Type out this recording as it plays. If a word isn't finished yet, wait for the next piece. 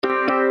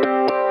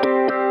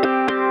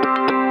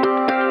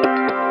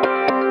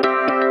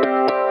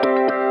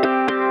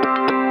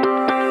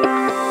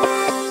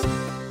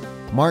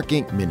Mark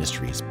Inc.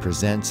 Ministries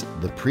presents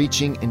the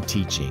preaching and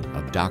teaching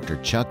of Dr.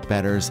 Chuck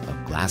Betters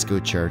of Glasgow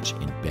Church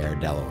in Bear,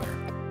 Delaware.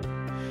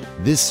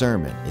 This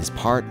sermon is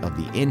part of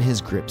the In His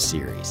Grip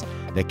series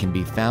that can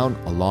be found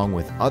along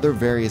with other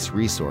various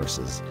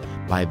resources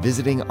by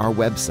visiting our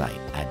website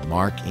at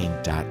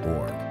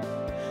markinc.org.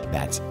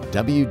 That's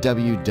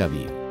www.markinc.org.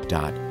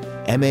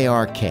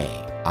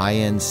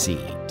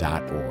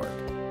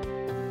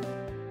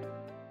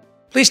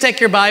 Please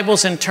take your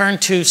Bibles and turn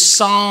to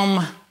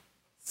Psalm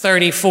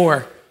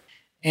 34.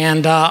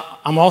 And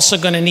I'm also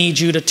going to need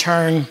you to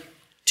turn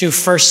to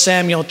 1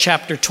 Samuel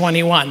chapter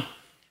 21.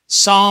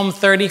 Psalm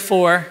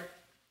 34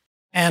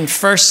 and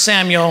 1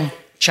 Samuel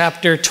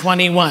chapter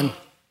 21.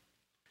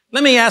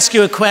 Let me ask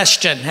you a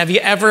question. Have you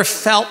ever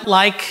felt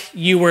like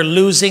you were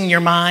losing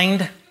your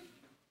mind?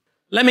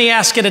 Let me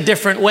ask it a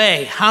different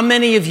way. How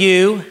many of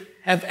you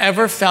have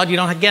ever felt, you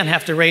don't again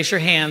have to raise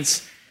your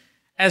hands,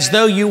 as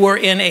though you were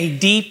in a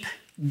deep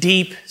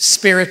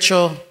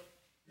spiritual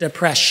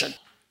depression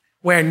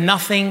where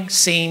nothing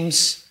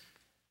seems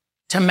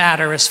to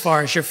matter as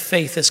far as your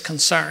faith is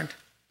concerned?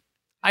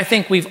 I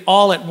think we've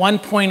all at one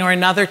point or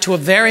another, to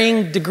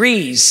varying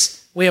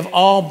degrees, we have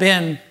all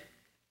been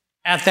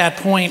at that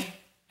point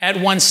at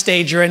one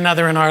stage or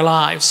another in our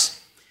lives.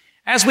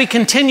 As we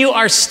continue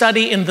our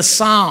study in the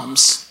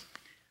Psalms,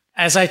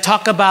 as I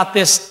talk about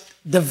this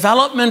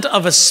development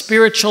of a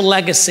spiritual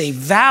legacy,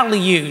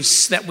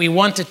 values that we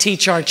want to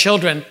teach our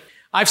children,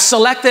 I've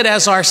selected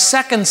as our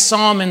second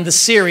psalm in the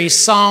series,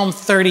 Psalm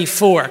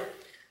 34.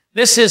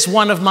 This is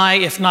one of my,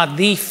 if not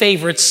the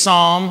favorite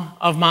psalm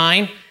of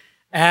mine,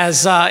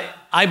 as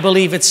I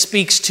believe it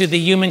speaks to the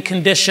human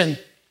condition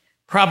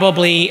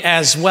probably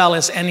as well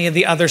as any of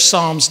the other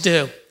psalms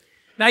do.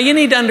 Now, you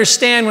need to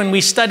understand, when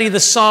we study the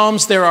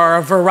Psalms, there are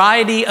a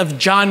variety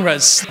of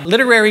genres,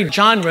 literary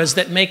genres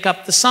that make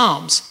up the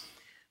Psalms.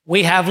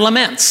 We have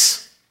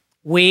laments.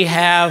 We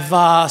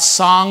have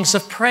songs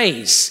of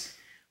praise.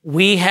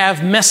 We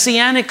have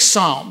messianic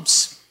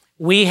psalms.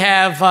 We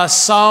have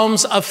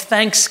psalms of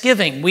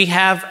thanksgiving.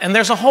 And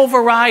there's a whole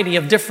variety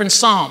of different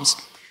psalms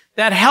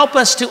that help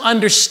us to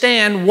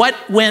understand what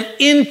went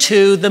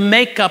into the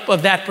makeup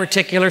of that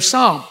particular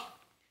psalm.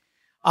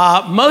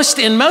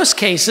 In most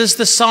cases,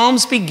 the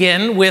Psalms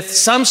begin with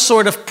some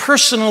sort of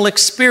personal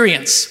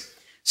experience.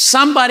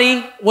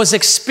 Somebody was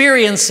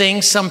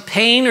experiencing some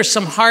pain or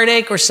some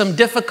heartache or some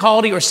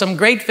difficulty or some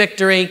great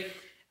victory,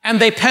 and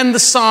they penned the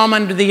psalm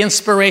under the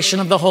inspiration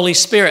of the Holy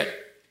Spirit.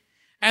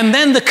 And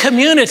then the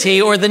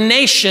community or the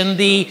nation,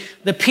 the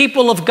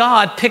people of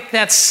God, picked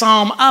that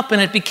psalm up,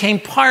 and it became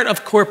part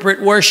of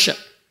corporate worship.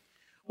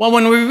 Well,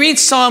 when we read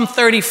Psalm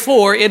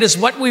 34, it is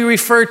what we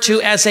refer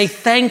to as a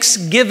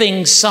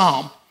thanksgiving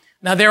psalm.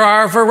 Now, there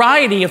are a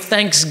variety of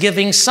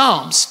thanksgiving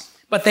psalms,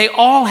 but they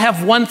all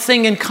have one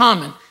thing in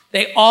common.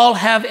 They all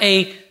have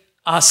a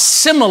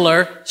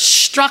similar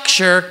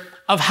structure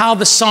of how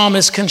the psalm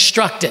is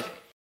constructed.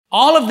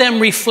 All of them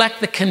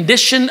reflect the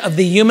condition of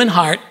the human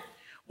heart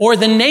or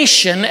the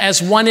nation as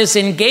one is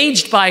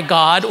engaged by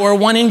God or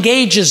one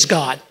engages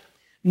God.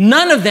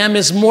 None of them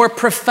is more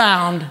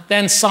profound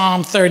than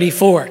Psalm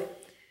 34.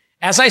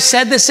 As I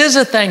said, this is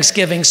a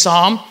thanksgiving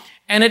psalm,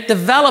 and it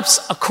develops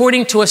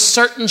according to a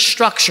certain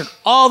structure.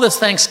 All the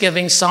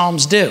thanksgiving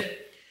psalms do.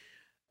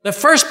 The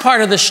first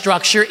part of the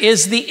structure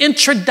is the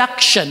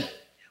introduction,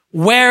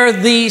 where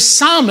the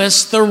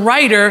psalmist, the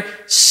writer,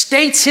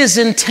 states his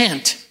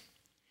intent.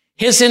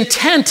 His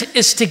intent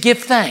is to give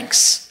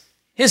thanks.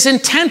 His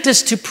intent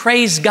is to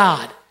praise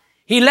God.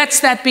 He lets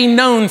that be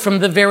known from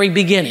the very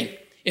beginning.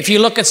 If you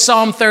look at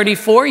Psalm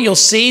 34, you'll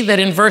see that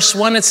in verse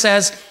 1 it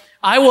says,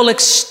 "I will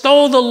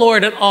extol the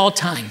Lord at all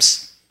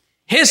times.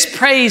 His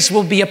praise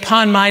will be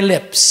upon my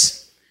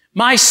lips.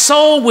 My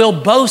soul will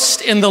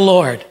boast in the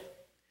Lord.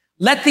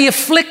 Let the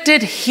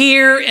afflicted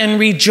hear and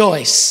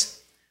rejoice.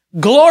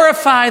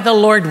 Glorify the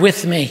Lord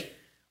with me.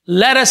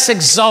 Let us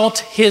exalt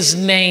his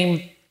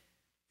name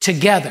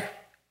together."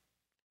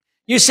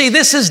 You see,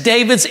 this is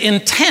David's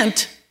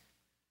intent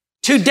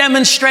to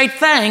demonstrate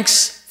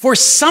thanks for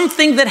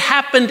something that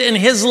happened in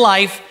his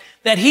life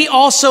that he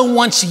also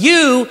wants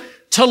you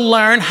to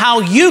learn how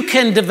you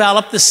can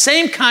develop the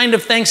same kind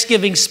of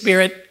thanksgiving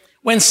spirit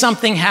when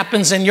something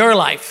happens in your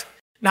life.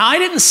 Now, I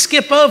didn't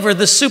skip over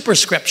the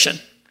superscription.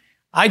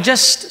 I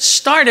just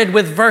started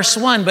with verse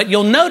 1, but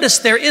you'll notice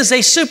there is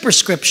a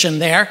superscription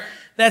there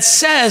that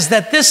says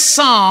that this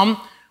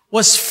psalm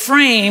was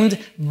framed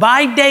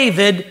by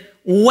David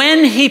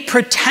when he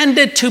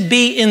pretended to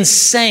be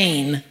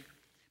insane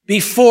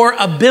before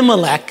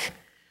Abimelech,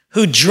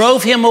 who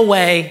drove him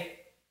away,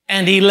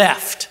 and he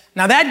left.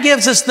 Now that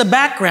gives us the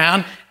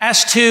background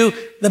as to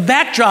the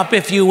backdrop,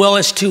 if you will,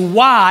 as to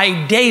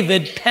why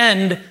David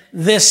penned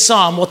this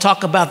psalm. We'll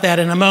talk about that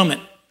in a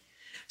moment.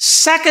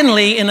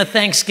 Secondly, in a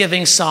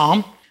thanksgiving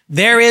psalm,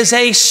 there is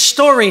a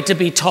story to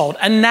be told,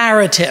 a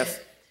narrative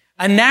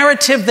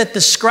that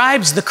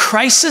describes the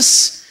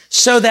crisis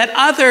so that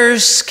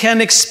others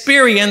can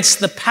experience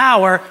the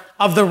power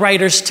of the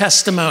writer's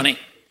testimony.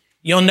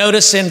 You'll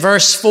notice in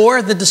verse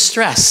 4, the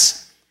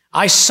distress.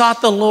 "I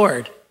sought the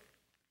Lord,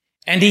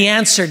 and he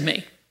answered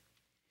me.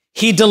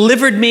 He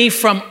delivered me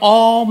from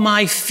all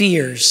my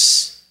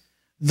fears.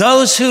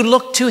 Those who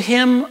look to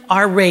him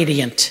are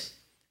radiant.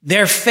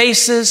 Their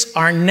faces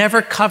are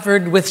never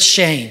covered with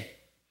shame.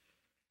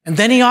 And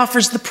then he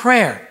offers the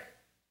prayer.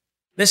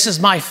 This is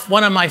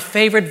one of my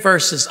favorite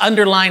verses.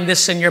 Underline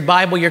this in your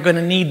Bible. You're going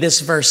to need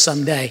this verse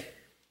someday.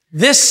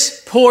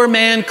 This poor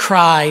man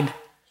cried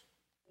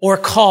or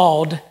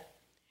called,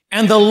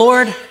 and the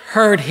Lord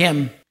heard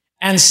him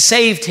and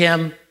saved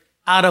him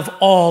out of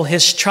all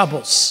his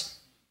troubles.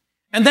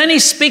 And then he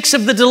speaks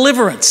of the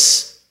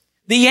deliverance.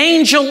 The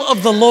angel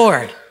of the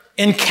Lord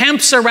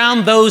encamps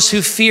around those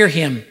who fear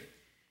him,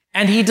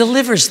 and he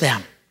delivers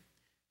them.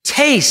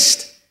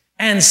 Taste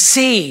and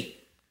see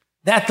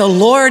that the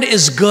Lord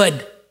is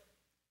good.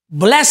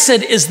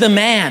 Blessed is the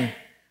man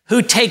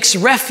who takes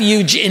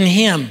refuge in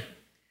him.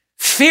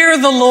 Fear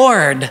the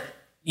Lord,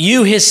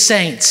 you his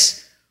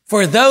saints,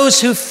 for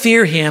those who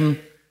fear him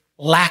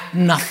lack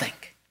nothing.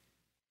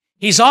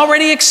 He's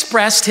already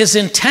expressed his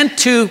intent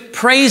to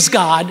praise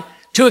God,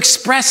 to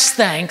express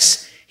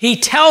thanks. He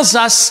tells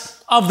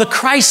us of the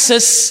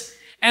crisis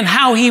and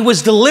how he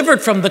was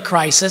delivered from the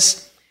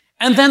crisis.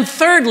 And then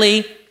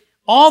thirdly,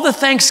 all the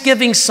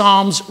Thanksgiving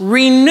Psalms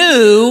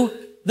renew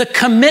the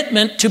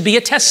commitment to be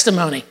a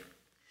testimony.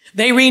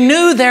 They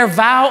renew their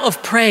vow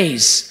of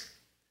praise.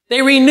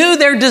 They renew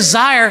their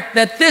desire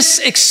that this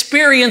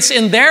experience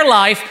in their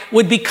life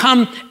would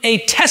become a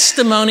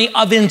testimony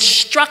of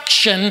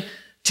instruction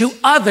to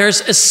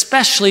others,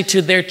 especially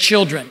to their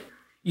children.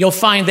 You'll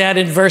find that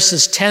in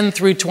verses 10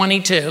 through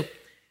 22.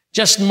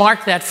 Just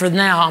mark that for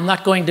now. I'm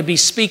not going to be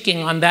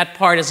speaking on that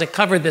part as I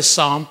cover this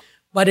psalm,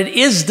 but it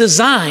is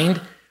designed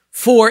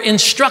for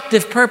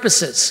instructive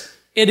purposes.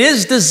 It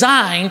is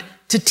designed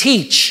to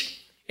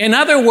teach. In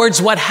other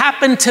words, what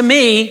happened to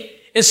me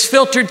is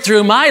filtered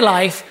through my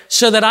life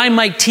so that I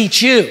might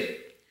teach you.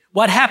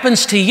 What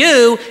happens to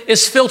you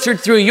is filtered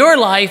through your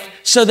life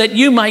so that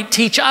you might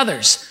teach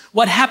others.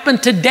 What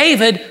happened to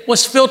David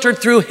was filtered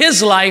through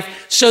his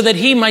life so that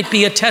he might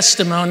be a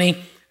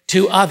testimony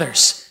to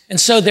others. And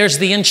so there's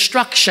the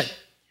instruction.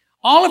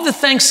 All of the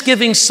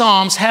Thanksgiving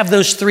Psalms have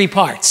those three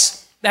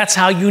parts. That's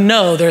how you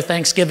know they're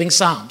Thanksgiving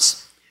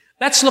Psalms.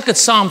 Let's look at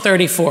Psalm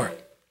 34.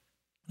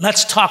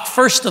 Let's talk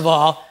first of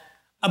all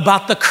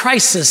about the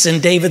crisis in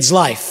David's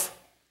life.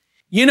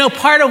 You know,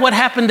 part of what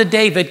happened to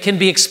David can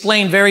be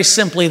explained very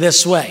simply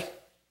this way.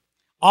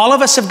 All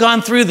of us have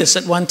gone through this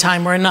at one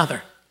time or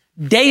another.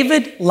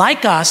 David,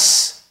 like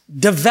us,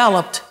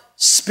 developed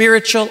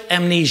spiritual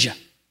amnesia.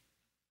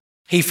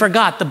 He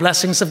forgot the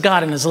blessings of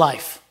God in his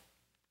life.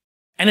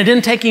 And it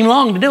didn't take him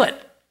long to do it.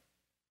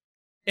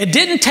 It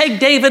didn't take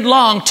David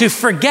long to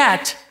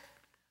forget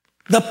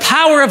the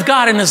power of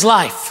God in his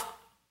life,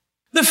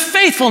 the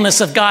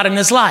faithfulness of God in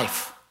his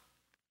life,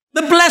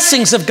 the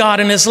blessings of God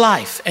in his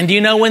life. And do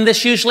you know when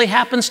this usually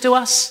happens to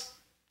us?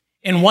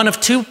 In one of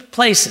two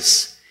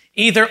places.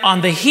 Either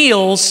on the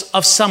heels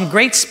of some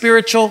great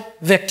spiritual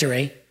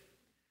victory,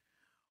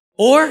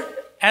 or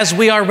as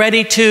we are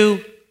ready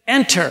to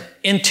enter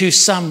into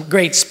some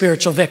great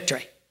spiritual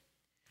victory.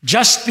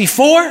 Just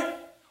before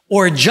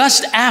or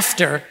just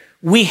after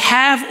we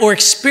have or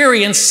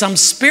experience some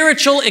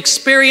spiritual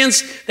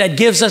experience that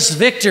gives us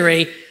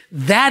victory,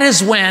 that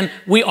is when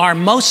we are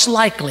most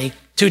likely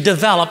to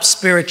develop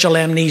spiritual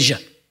amnesia.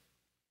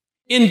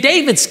 In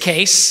David's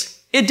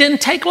case, it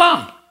didn't take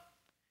long.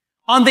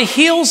 On the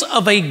heels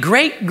of a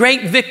great,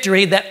 great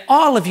victory that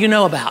all of you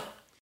know about,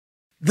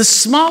 the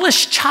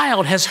smallest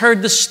child has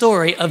heard the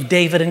story of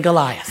David and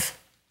Goliath.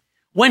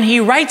 When he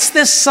writes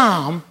this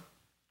psalm,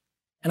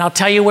 and I'll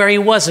tell you where he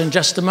was in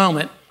just a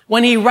moment,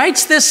 when he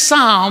writes this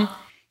psalm,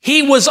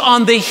 he was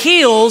on the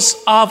heels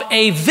of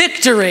a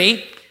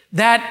victory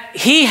that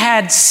he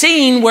had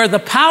seen where the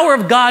power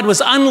of God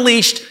was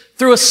unleashed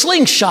through a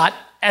slingshot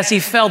as he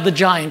felled the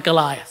giant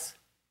Goliath.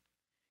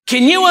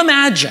 Can you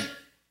imagine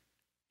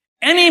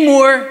any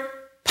more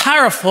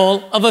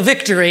powerful of a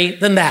victory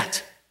than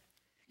that?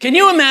 Can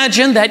you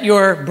imagine that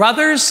your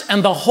brothers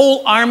and the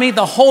whole army,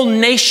 the whole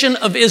nation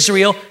of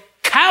Israel,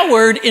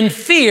 cowered in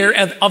fear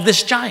of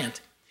this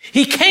giant?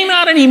 He came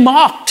out and he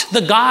mocked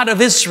the God of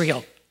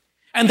Israel,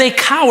 and they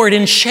cowered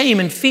in shame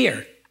and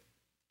fear.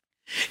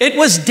 It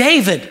was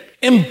David,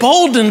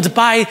 emboldened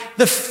by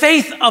the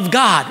faith of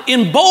God,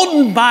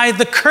 emboldened by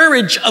the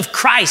courage of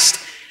Christ,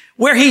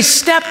 where he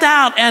stepped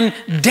out and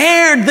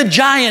dared the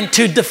giant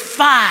to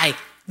defy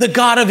the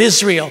God of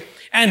Israel,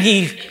 and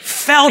he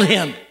felled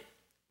him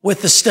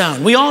with the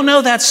stone. We all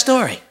know that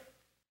story.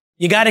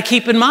 You got to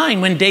keep in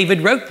mind, when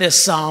David wrote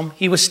this psalm,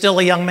 he was still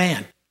a young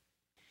man.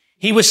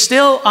 He was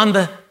still on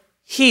the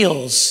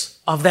heels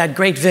of that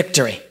great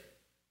victory.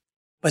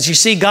 But you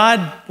see,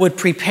 God would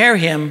prepare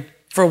him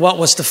for what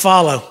was to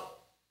follow.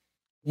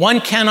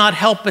 One cannot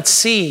help but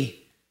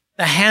see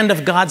the hand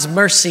of God's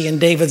mercy in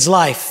David's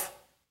life.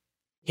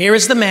 Here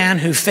is the man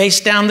who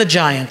faced down the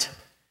giant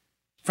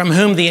from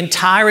whom the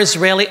entire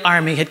Israeli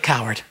army had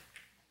cowered.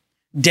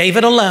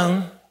 David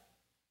alone,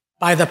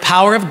 by the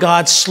power of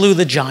God, slew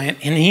the giant,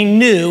 and he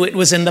knew it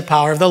was in the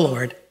power of the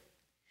Lord.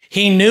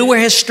 He knew where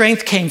his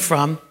strength came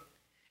from,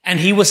 and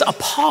he was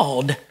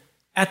appalled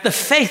at the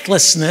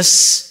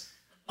faithlessness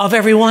of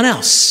everyone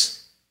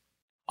else.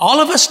 All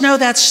of us know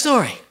that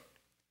story.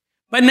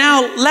 But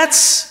now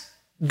let's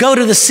go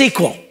to the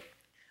sequel.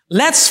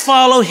 Let's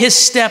follow his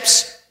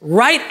steps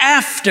right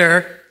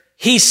after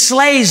he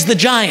slays the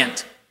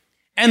giant.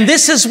 And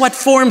this is what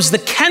forms the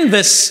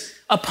canvas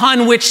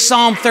upon which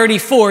Psalm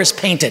 34 is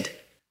painted.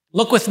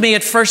 Look with me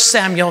at 1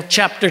 Samuel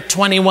chapter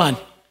 21,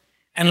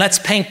 and let's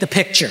paint the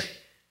picture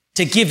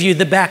to give you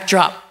the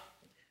backdrop.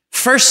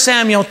 1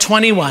 Samuel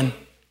 21,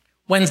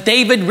 when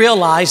David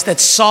realized that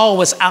Saul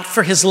was out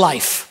for his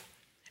life,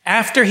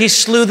 after he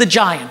slew the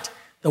giant,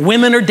 the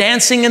women are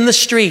dancing in the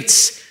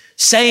streets,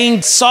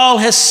 saying Saul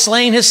has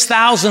slain his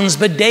thousands,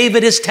 but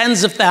David his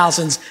tens of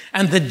thousands.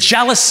 And the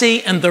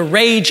jealousy and the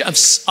rage of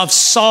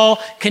Saul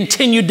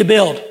continued to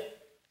build.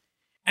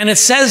 And it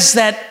says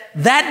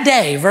that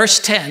day, verse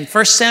 10,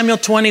 1 Samuel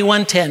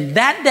 21:10,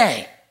 that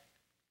day,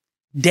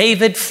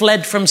 David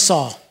fled from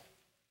Saul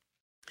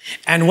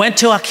and went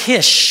to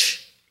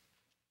Achish,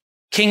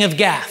 king of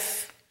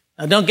Gath.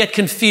 Now don't get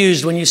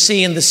confused when you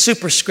see in the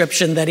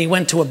superscription that he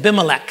went to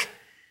Abimelech.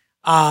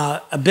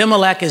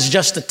 Abimelech is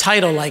just a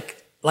title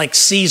like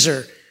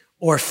Caesar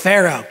or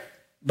Pharaoh,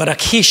 but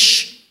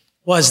Achish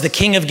was the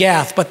king of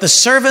Gath. But the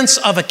servants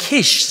of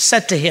Achish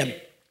said to him,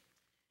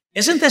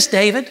 "Isn't this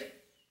David,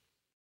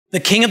 the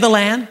king of the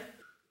land?"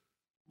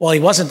 Well, he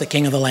wasn't the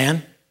king of the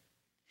land.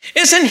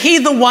 "Isn't he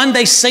the one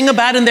they sing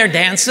about in their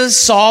dances?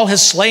 Saul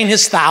has slain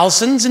his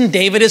thousands and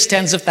David his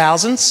tens of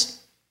thousands."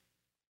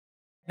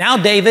 Now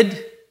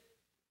David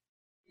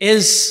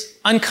is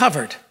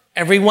uncovered.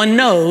 Everyone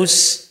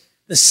knows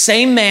the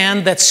same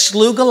man that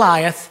slew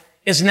Goliath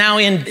is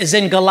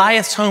in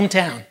Goliath's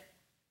hometown.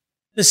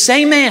 The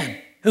same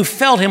man who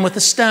felled him with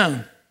a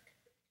stone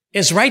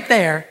is right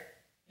there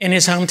in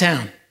his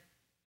hometown.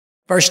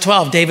 Verse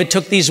 12, David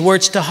took these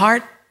words to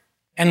heart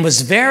and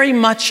was very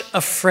much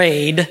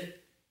afraid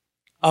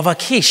of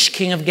Achish,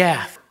 king of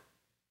Gath.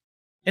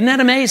 Isn't that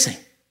amazing?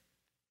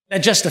 That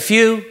just a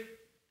few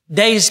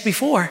days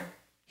before,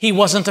 he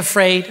wasn't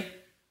afraid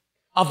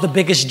of the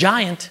biggest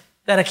giant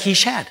that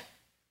Achish had.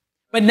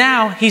 But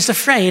now he's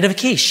afraid of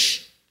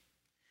Achish.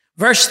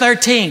 Verse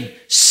 13,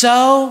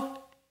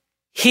 so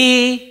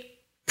he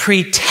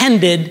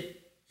pretended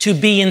to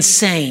be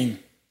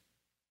insane.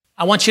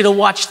 I want you to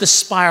watch the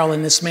spiral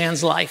in this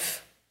man's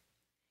life.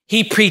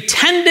 He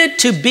pretended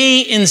to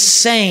be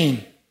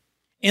insane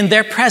in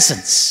their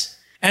presence.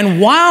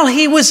 And while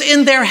he was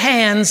in their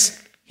hands,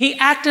 he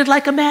acted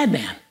like a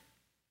madman,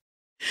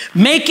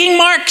 making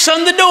marks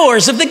on the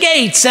doors of the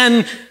gates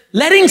and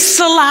letting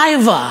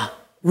saliva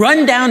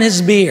run down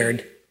his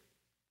beard.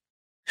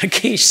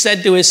 Achish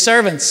said to his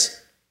servants,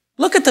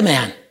 "Look at the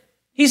man.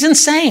 He's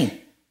insane.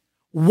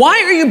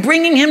 Why are you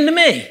bringing him to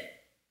me?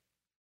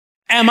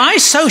 Am I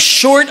so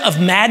short of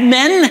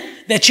madmen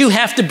that you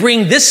have to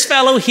bring this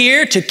fellow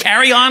here to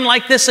carry on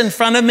like this in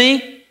front of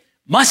me?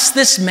 Must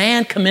this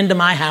man come into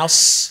my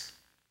house?"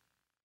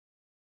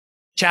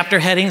 Chapter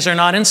headings are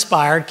not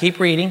inspired. Keep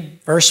reading.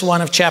 Verse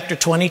 1 of chapter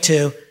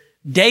 22.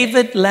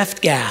 David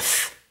left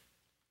Gath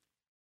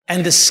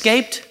and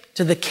escaped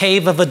to the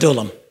cave of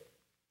Adullam.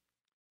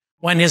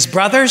 When his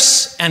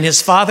brothers and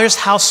his father's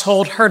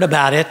household heard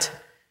about it,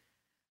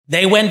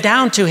 they went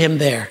down to him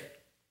there.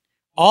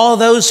 All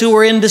those who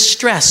were in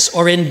distress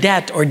or in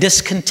debt or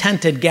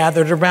discontented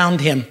gathered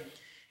around him,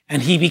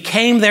 and he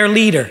became their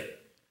leader.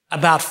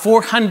 About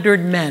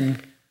 400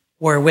 men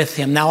were with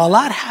him. Now, a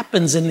lot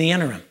happens in the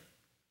interim.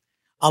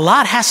 A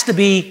lot has to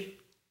be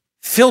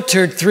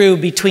filtered through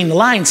between the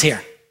lines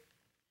here.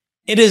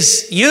 It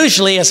is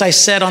usually, as I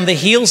said, on the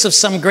heels of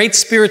some great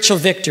spiritual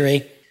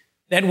victory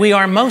that we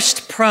are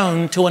most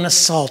prone to an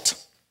assault,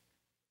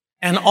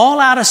 an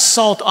all-out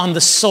assault on the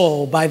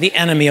soul by the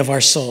enemy of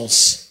our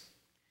souls.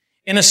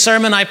 In a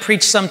sermon I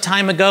preached some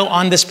time ago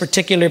on this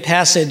particular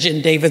passage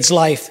in David's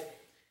life,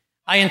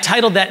 I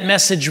entitled that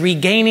message,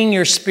 Regaining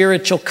Your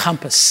Spiritual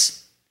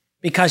Compass,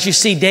 because you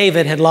see,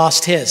 David had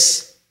lost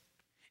his.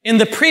 In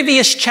the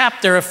previous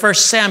chapter of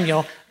 1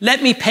 Samuel,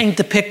 let me paint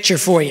the picture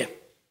for you.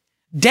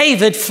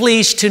 David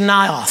flees to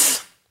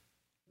Naioth,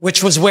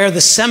 which was where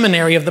the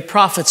seminary of the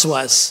prophets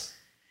was.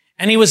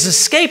 And he was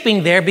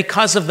escaping there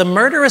because of the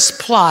murderous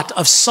plot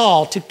of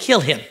Saul to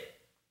kill him.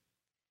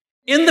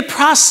 In the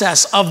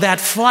process of that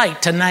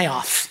flight to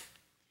Naioth,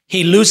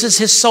 he loses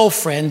his soul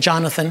friend,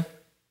 Jonathan.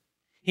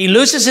 He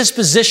loses his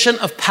position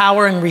of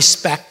power and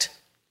respect.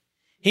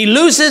 He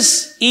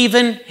loses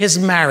even his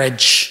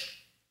marriage.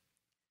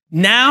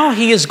 Now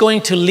he is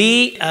going to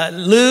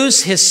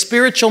lose his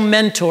spiritual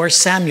mentor,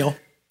 Samuel.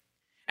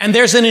 And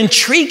there's an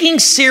intriguing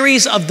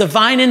series of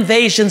divine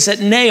invasions at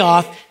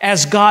Naioth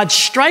as God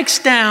strikes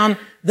down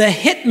the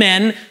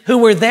hitmen who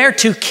were there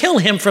to kill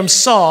him from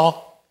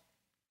Saul.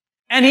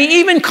 And he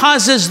even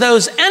causes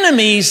those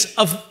enemies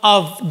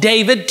of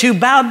David to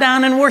bow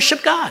down and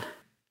worship God.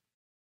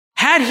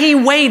 Had he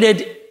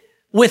waited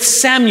with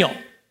Samuel,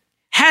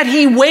 had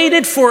he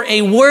waited for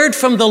a word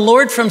from the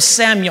Lord from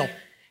Samuel,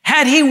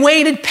 had he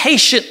waited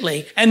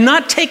patiently and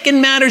not taken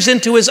matters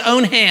into his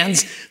own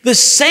hands, the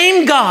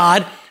same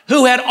God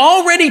who had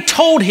already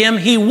told him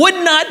he would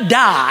not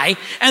die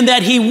and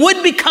that he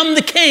would become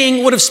the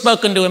king would have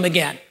spoken to him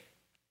again.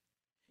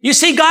 You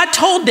see, God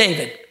told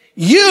David,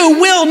 you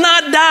will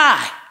not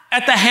die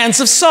at the hands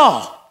of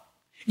Saul.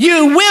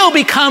 You will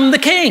become the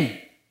king.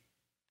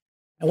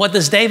 And what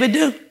does David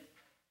do?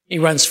 He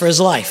runs for his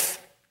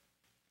life.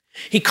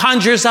 He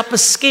conjures up a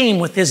scheme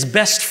with his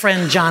best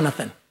friend,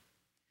 Jonathan.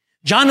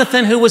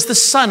 Jonathan, who was the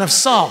son of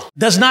Saul,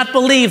 does not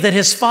believe that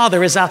his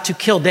father is out to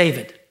kill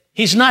David.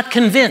 He's not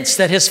convinced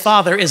that his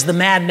father is the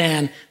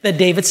madman that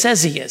David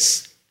says he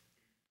is.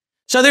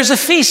 So there's a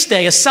feast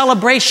day, a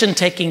celebration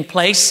taking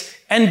place,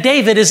 and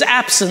David is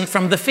absent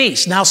from the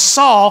feast. Now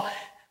Saul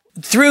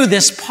threw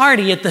this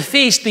party at the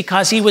feast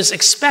because he was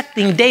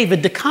expecting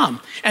David to come.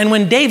 And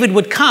when David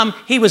would come,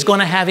 he was going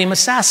to have him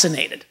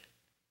assassinated.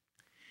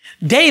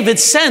 David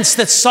sensed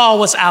that Saul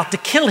was out to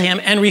kill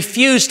him and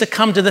refused to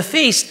come to the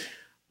feast,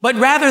 but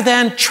rather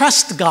than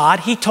trust God,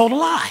 he told a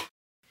lie.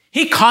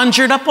 He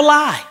conjured up a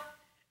lie.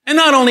 And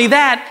not only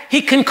that,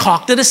 he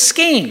concocted a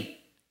scheme.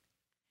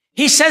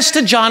 He says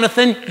to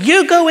Jonathan,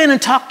 you go in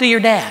and talk to your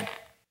dad,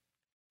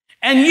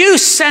 and you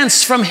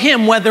sense from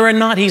him whether or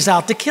not he's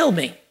out to kill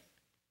me.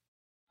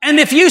 And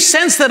if you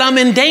sense that I'm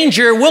in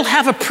danger, we'll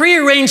have a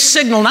prearranged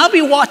signal, and I'll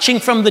be watching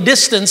from the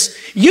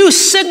distance. You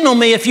signal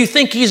me if you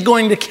think he's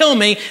going to kill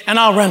me, and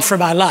I'll run for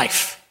my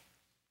life.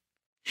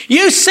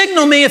 You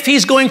signal me if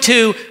he's going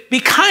to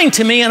be kind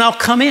to me, and I'll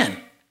come in.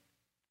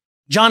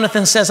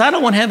 Jonathan says, I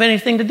don't want to have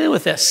anything to do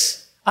with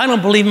this. I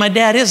don't believe my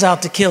dad is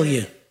out to kill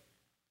you.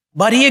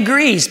 But he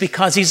agrees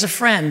because he's a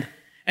friend.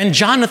 And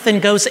Jonathan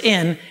goes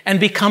in and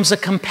becomes a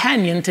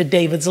companion to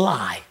David's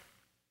lie.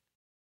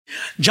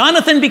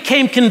 Jonathan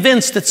became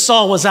convinced that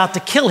Saul was out to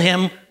kill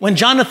him when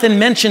Jonathan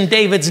mentioned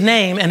David's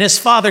name, and his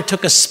father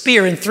took a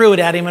spear and threw it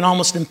at him and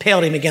almost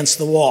impaled him against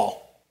the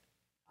wall.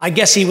 I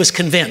guess he was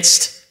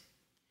convinced.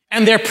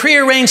 And their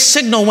prearranged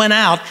signal went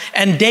out,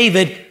 and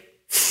David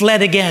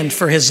fled again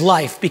for his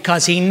life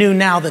because he knew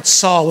now that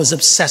Saul was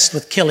obsessed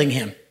with killing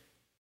him.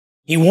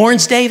 He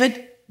warns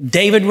David,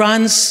 David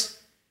runs,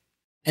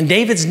 and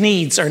David's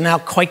needs are now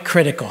quite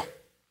critical.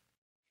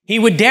 He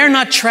would dare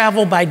not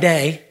travel by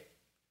day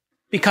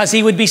because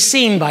he would be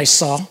seen by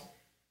Saul,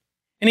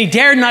 and he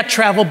dared not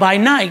travel by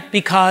night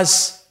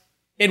because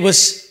it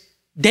was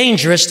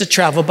dangerous to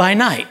travel by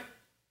night.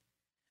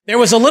 There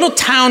was a little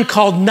town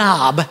called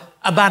Nob,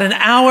 about an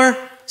hour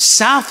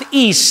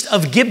southeast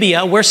of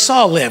Gibeah, where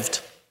Saul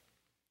lived.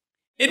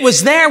 It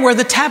was there where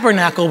the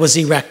tabernacle was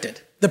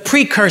erected, the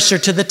precursor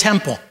to the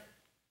temple.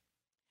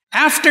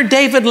 After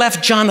David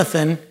left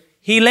Jonathan,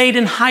 he laid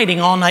in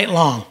hiding all night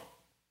long.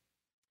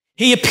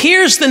 He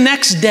appears the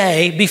next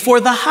day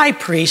before the high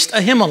priest,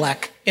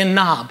 Ahimelech, in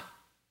Nob.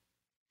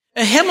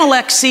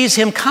 Ahimelech sees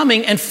him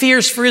coming and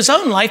fears for his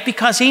own life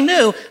because he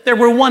knew there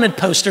were wanted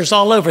posters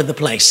all over the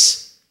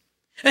place.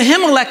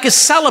 Ahimelech is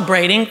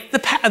celebrating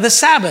the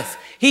Sabbath.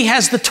 He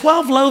has the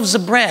 12 loaves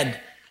of bread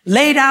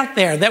laid out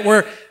there that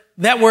were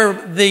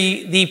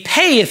the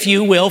pay, if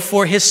you will,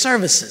 for his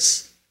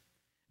services.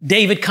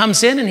 David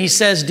comes in and he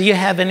says, do you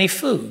have any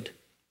food?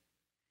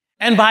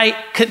 And by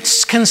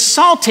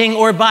consulting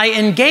or by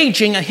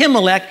engaging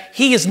Ahimelech,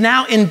 he is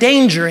now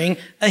endangering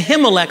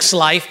Ahimelech's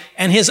life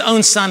and his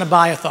own son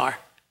Abiathar.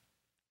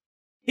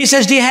 He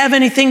says, do you have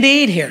anything to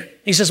eat here?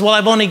 He says, well,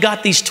 I've only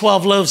got these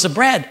 12 loaves of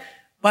bread,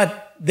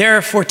 but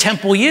they're for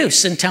temple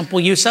use and temple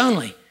use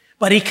only.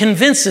 But he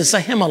convinces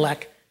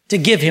Ahimelech to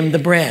give him the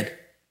bread.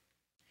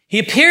 He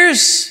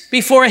appears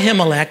before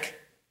Ahimelech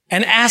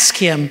and asks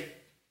him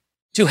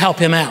to help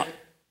him out.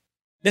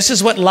 This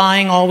is what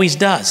lying always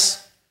does.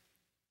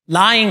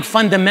 Lying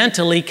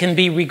fundamentally can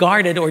be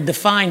regarded or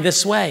defined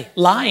this way.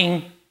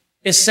 Lying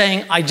is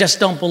saying, I just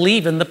don't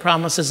believe in the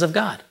promises of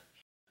God.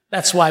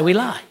 That's why we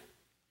lie.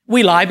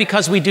 We lie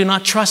because we do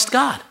not trust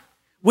God.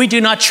 We do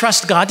not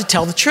trust God to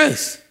tell the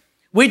truth.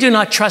 We do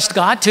not trust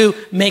God to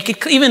make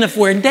it, even if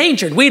we're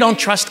endangered. We don't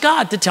trust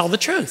God to tell the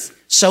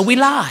truth. So we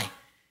lie.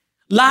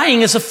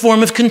 Lying is a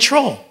form of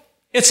control.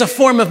 It's a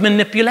form of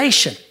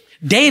manipulation.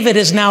 David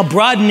is now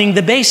broadening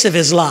the base of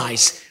his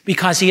lies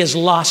because he has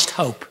lost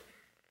hope.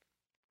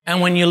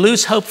 And when you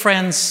lose hope,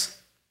 friends,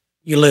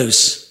 you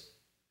lose.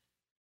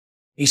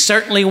 He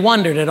certainly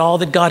wondered at all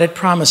that God had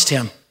promised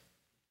him.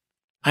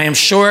 I am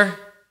sure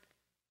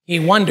he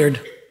wondered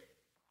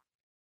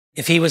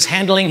if he was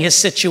handling his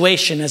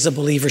situation as a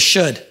believer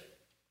should.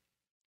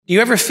 Do you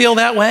ever feel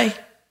that way?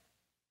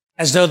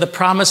 As though the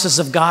promises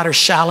of God are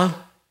shallow?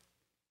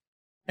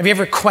 Have you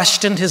ever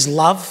questioned his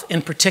love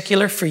in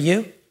particular for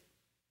you?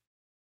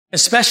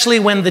 Especially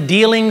when the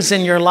dealings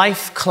in your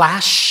life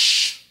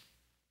clash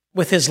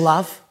with his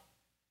love?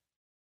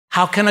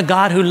 How can a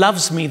God who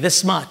loves me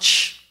this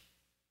much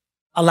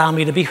allow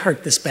me to be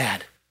hurt this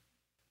bad?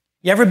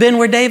 You ever been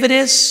where David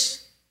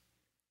is?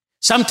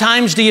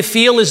 Sometimes do you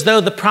feel as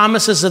though the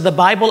promises of the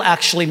Bible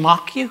actually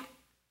mock you?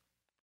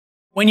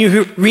 When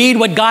you read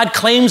what God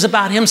claims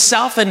about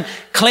himself and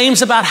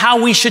claims about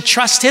how we should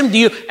trust him, do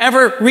you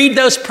ever read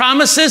those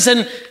promises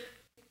and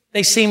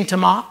they seem to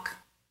mock?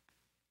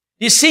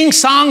 You sing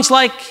songs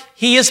like,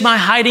 He is my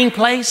hiding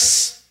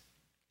place.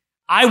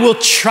 I will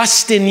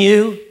trust in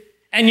you.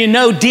 And you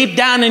know deep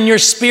down in your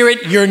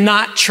spirit, you're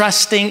not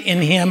trusting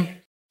in Him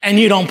and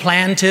you don't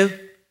plan to.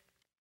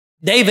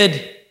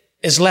 David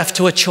is left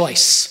to a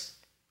choice.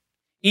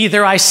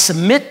 Either I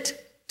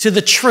submit to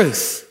the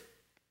truth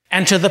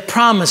and to the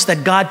promise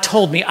that God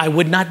told me I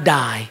would not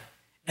die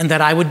and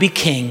that I would be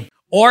king,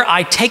 or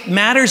I take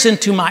matters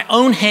into my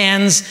own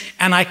hands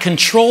and I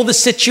control the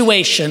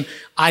situation.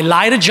 I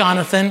lie to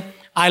Jonathan.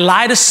 I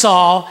lie to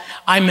Saul.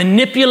 I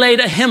manipulate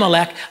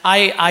Ahimelech.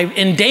 I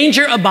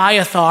endanger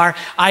Abiathar.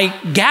 I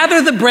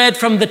gather the bread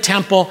from the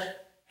temple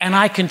and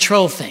I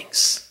control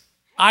things.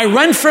 I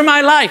run for my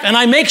life and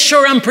I make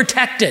sure I'm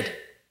protected.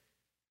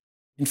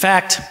 In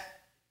fact,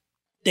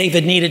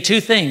 David needed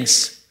two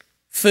things,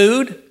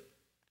 food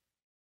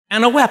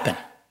and a weapon.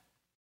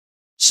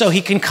 So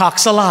he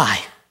concocts a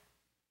lie.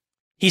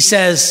 He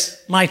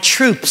says, my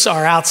troops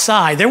are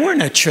outside. There were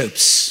no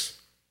troops.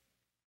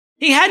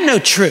 He had no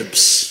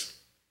troops.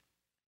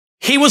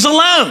 He was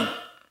alone,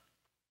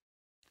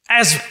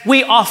 as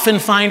we often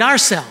find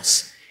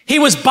ourselves. He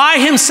was by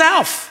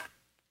himself.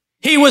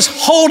 He was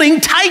holding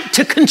tight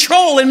to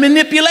control and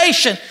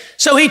manipulation.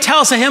 So he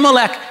tells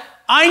Ahimelech,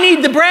 I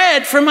need the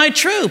bread for my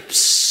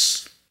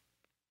troops.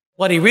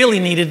 What he really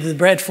needed the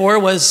bread for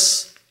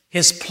was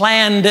his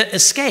planned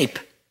escape.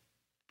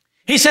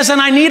 He says,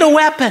 and I need a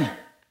weapon.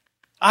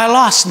 I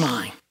lost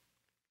mine.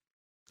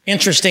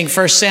 Interesting,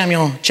 1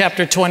 Samuel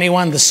chapter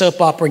 21, the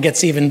soap opera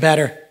gets even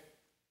better.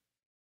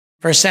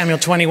 1 Samuel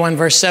 21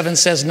 verse 7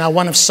 says, now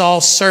one of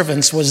Saul's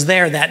servants was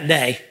there that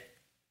day.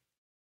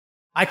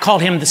 I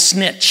called him the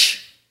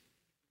snitch.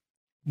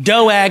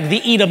 Doeg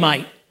the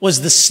Edomite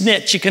was the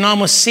snitch. You can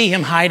almost see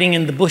him hiding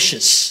in the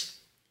bushes.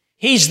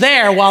 He's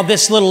there while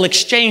this little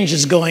exchange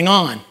is going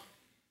on.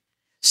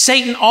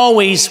 Satan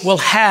always will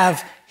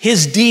have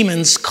his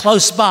demons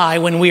close by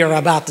when we are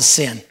about to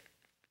sin.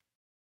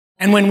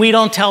 And when we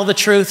don't tell the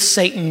truth,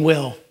 Satan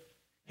will.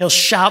 He'll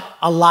shout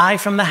a lie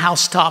from the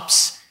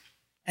housetops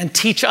and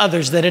teach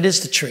others that it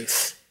is the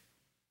truth.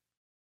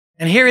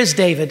 And here is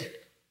David,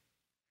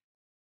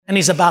 and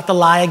he's about to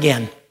lie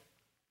again.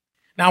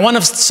 Now, one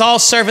of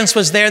Saul's servants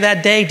was there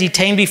that day,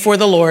 detained before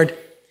the Lord.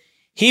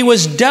 He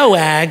was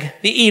Doeg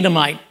the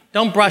Edomite.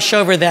 Don't brush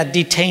over that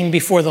detained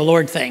before the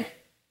Lord thing.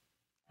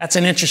 That's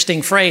an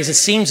interesting phrase. It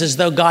seems as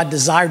though God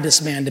desired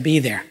this man to be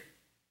there.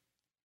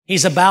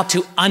 He's about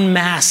to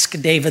unmask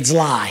David's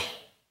lie.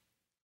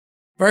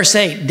 Verse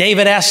 8,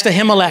 David asked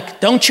Ahimelech,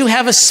 don't you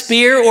have a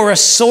spear or a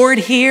sword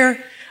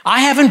here?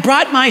 I haven't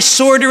brought my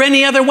sword or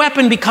any other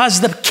weapon because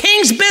the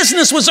king's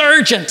business was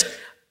urgent.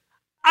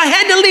 I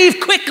had to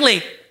leave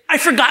quickly. I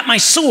forgot my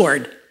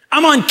sword.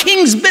 I'm on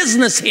king's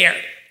business here.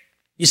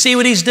 You see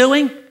what he's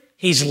doing?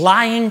 He's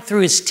lying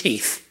through his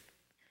teeth.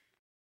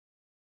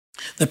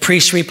 The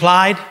priest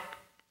replied,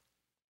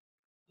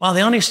 well,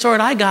 the only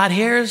sword I got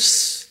here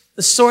is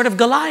the sword of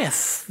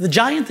Goliath, the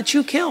giant that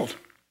you killed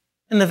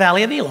in the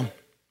valley of Elam.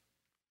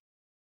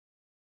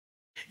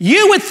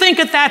 You would think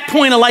at that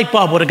point a light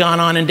bulb would have gone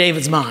on in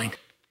David's mind.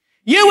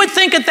 You would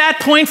think at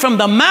that point from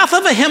the mouth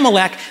of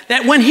Ahimelech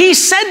that when he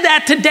said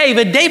that to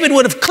David, David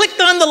would have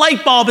clicked on the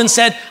light bulb and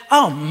said,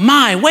 oh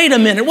my, wait a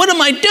minute, what am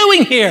I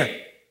doing here?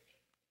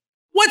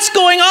 What's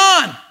going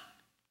on?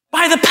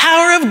 By the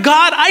power of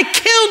God, I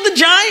killed the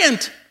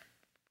giant.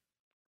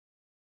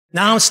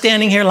 Now I'm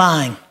standing here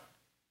lying.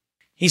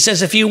 He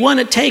says, if you want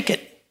to take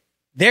it,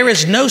 there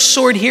is no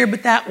sword here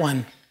but that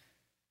one.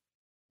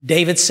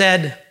 David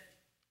said,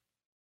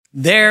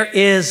 there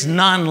is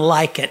none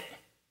like it.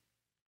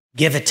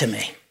 Give it to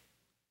me.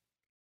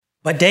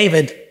 But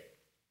David,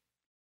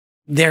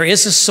 there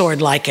is a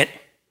sword like it.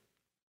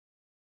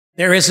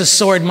 There is a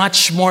sword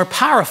much more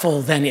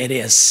powerful than it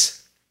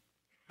is.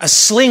 A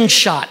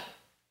slingshot,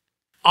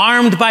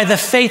 armed by the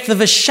faith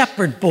of a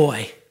shepherd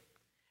boy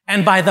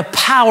and by the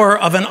power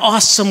of an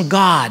awesome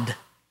God.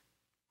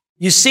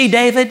 You see,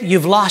 David,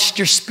 you've lost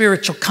your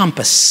spiritual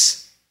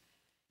compass.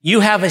 You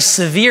have a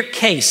severe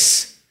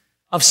case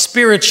of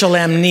spiritual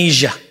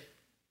amnesia.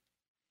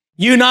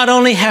 You not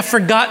only have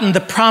forgotten the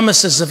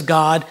promises of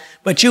God,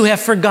 but you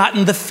have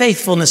forgotten the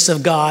faithfulness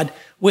of God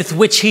with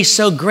which He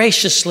so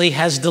graciously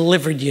has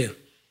delivered you.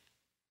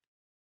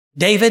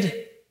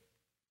 David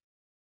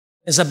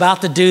is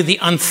about to do the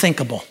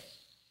unthinkable.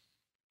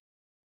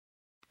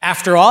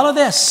 After all of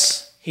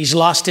this, he's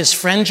lost his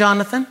friend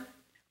Jonathan.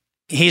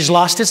 He's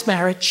lost his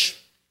marriage.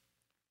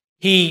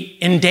 He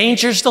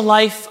endangers the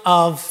life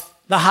of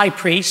the high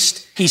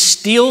priest. He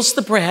steals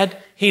the bread.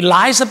 He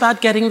lies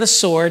about getting the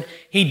sword.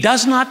 He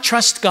does not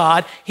trust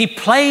God. He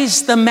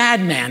plays the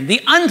madman,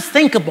 the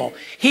unthinkable.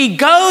 He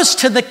goes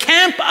to the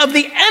camp of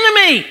the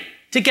enemy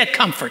to get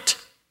comfort.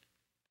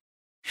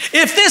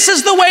 If this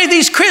is the way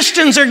these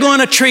Christians are going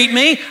to treat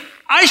me,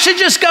 I should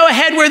just go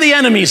ahead where the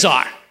enemies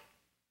are.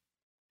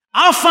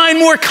 I'll find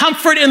more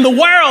comfort in the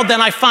world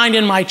than I find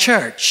in my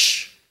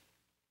church.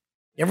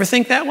 You ever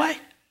think that way?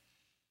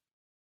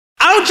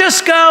 I'll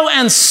just go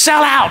and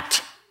sell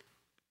out.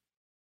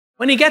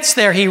 When he gets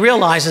there, he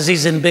realizes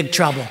he's in big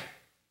trouble.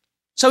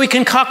 So he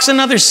concocts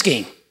another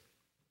scheme.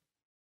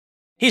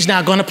 He's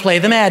now going to play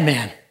the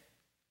madman.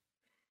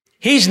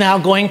 He's now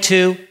going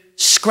to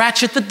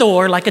scratch at the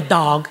door like a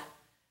dog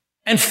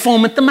and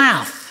foam at the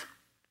mouth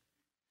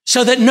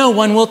so that no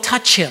one will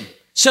touch him,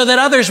 so that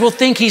others will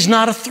think he's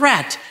not a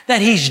threat,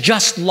 that he's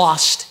just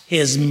lost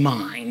his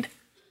mind.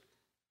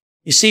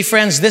 You see,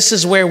 friends, this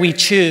is where we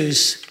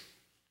choose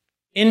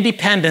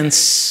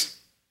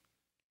independence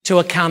to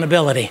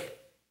accountability.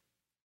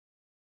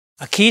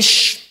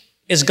 Achish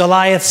is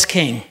Goliath's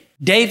king.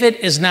 David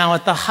is now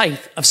at the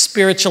height of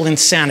spiritual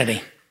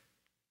insanity.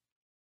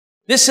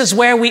 This is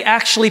where we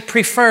actually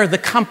prefer the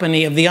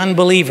company of the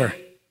unbeliever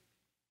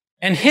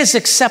and his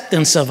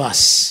acceptance of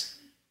us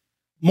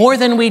more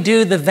than we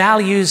do the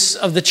values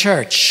of the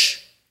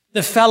church,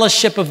 the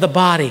fellowship of the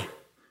body,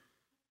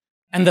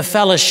 and the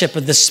fellowship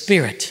of the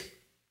Spirit.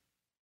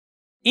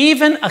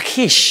 Even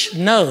Achish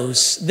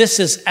knows this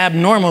is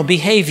abnormal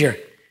behavior,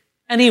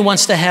 and he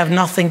wants to have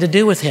nothing to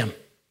do with him.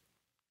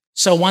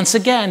 So once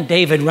again,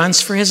 David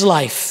runs for his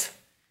life,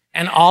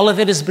 and all of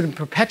it has been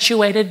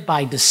perpetuated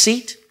by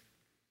deceit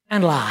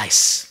and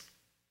lies.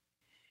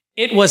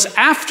 It was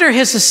after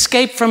his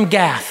escape from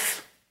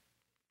Gath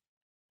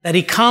that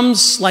he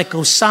comes like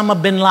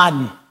Osama bin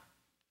Laden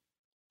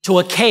to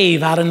a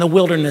cave out in the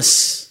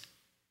wilderness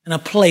in a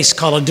place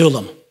called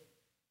Adullam.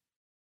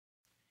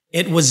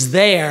 It was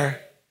there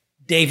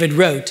David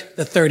wrote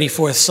the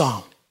 34th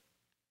Psalm.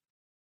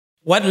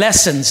 What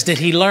lessons did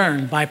he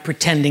learn by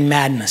pretending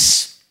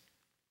madness?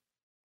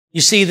 You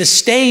see, the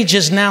stage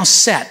is now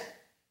set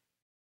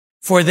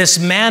for this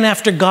man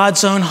after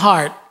God's own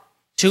heart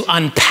to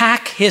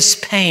unpack his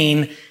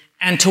pain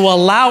and to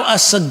allow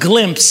us a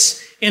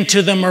glimpse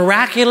into the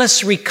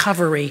miraculous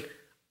recovery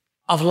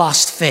of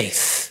lost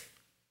faith.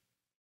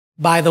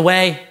 By the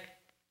way,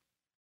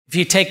 if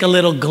you take a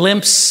little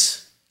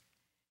glimpse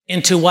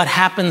into what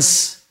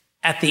happens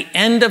at the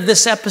end of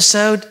this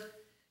episode,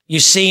 you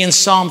see in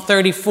Psalm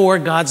 34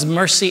 God's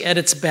mercy at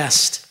its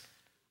best.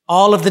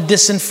 All of the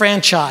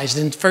disenfranchised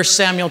in 1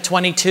 Samuel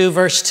 22,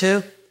 verse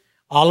 2,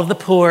 all of the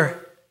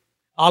poor,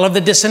 all of the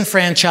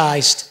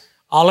disenfranchised,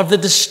 all of the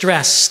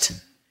distressed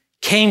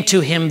came to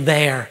him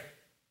there.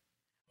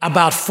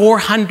 About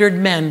 400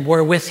 men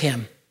were with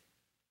him.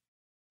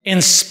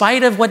 In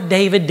spite of what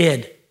David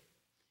did,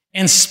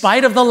 in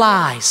spite of the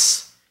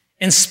lies,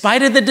 in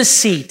spite of the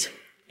deceit,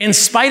 in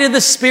spite of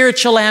the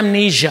spiritual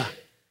amnesia,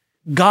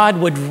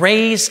 God would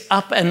raise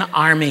up an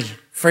army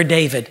for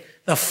David,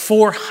 the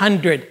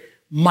 400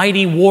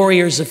 mighty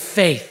warriors of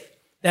faith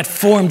that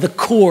formed the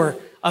core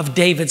of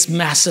David's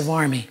massive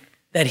army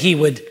that he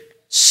would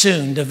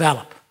soon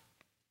develop.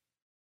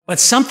 But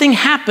something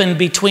happened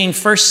between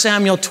 1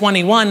 Samuel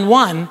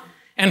 21:1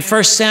 and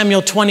 1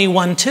 Samuel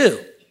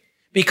 21:2.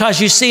 Because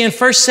you see in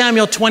 1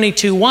 Samuel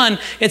 22:1,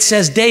 it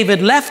says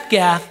David left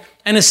Gath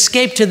and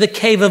escaped to the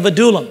cave of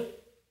Adullam.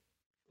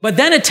 But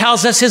then it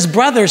tells us his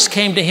brothers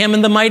came to him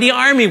and the mighty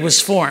army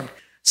was formed.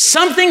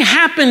 Something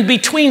happened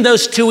between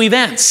those two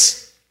events.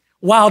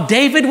 While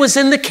David was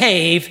in the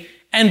cave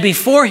and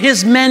before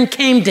his men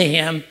came to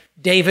him,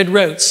 David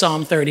wrote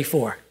Psalm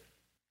 34.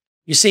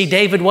 You see,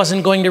 David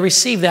wasn't going to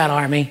receive that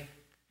army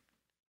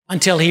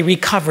until he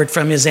recovered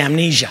from his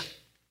amnesia,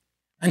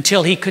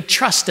 until he could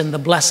trust in the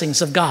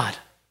blessings of God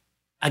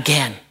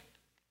again.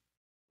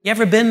 You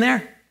ever been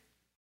there?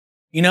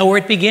 You know where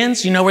it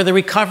begins? You know where the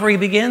recovery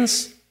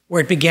begins? Where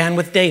it began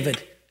with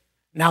David.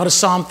 Now to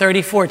Psalm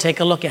 34,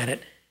 take a look at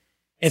it.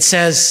 It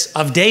says,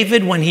 of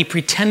David when he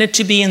pretended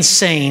to be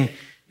insane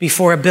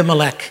before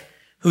Abimelech,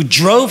 who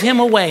drove him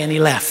away and he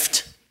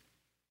left.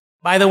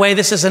 By the way,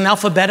 this is an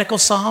alphabetical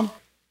psalm.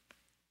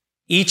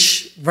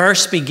 Each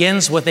verse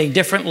begins with a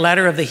different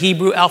letter of the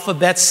Hebrew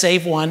alphabet,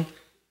 save one,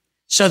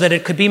 so that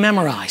it could be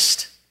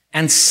memorized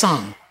and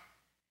sung.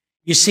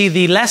 You see,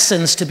 the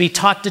lessons to be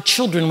taught to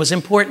children was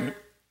important.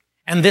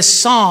 And this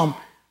psalm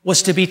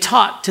was to be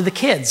taught to the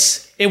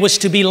kids. It was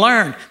to be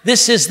learned.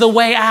 This is the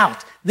way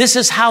out. This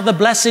is how the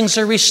blessings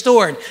are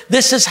restored.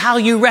 This is how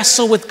you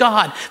wrestle with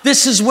God.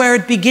 This is where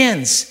it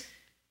begins.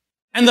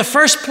 And the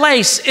first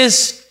place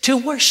is to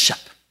worship.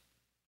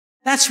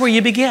 That's where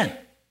you begin.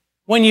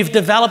 When you've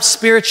developed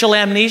spiritual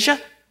amnesia,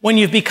 when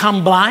you've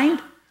become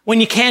blind, when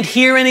you can't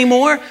hear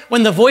anymore,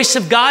 when the voice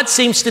of God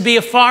seems to be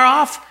afar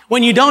off,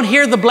 when you don't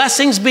hear the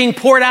blessings being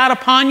poured out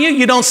upon you,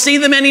 you don't see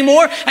them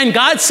anymore, and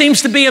God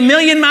seems to be a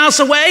million miles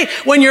away,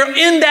 when you're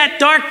in that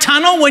dark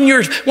tunnel, when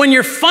you're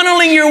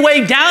funneling your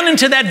way down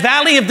into that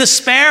valley of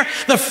despair,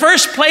 the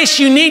first place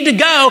you need to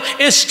go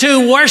is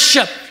to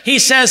worship. He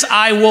says,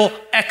 I will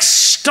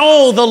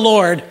extol the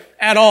Lord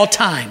at all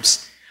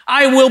times.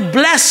 I will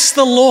bless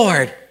the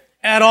Lord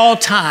at all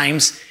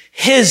times.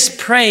 His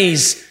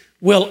praise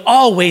will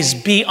always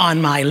be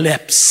on my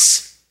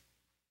lips.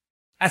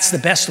 That's the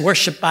best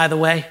worship, by the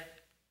way.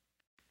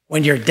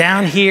 When you're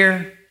down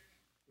here,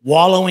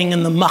 wallowing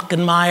in the muck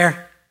and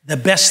mire, the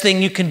best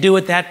thing you can do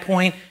at that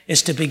point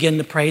is to begin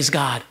to praise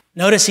God.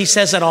 Notice he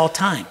says at all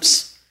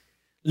times.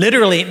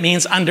 Literally, it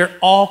means under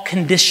all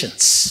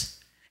conditions.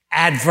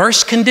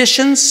 Adverse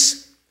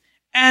conditions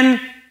and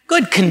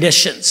good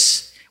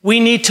conditions. We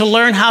need to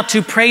learn how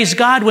to praise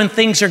God when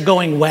things are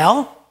going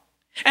well,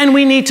 and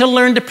we need to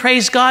learn to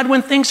praise God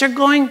when things are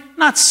going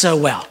not so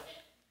well.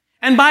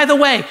 And by the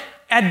way,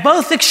 at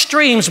both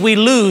extremes, we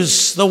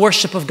lose the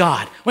worship of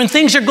God. When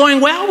things are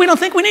going well, we don't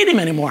think we need him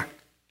anymore.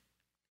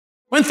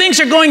 When things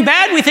are going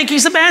bad, we think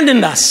he's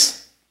abandoned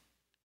us.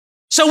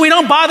 So we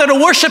don't bother to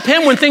worship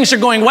him when things are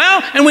going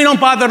well, and we don't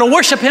bother to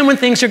worship him when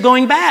things are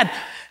going bad.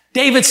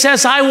 David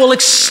says, I will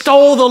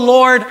extol the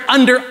Lord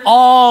under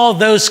all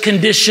those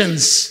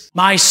conditions.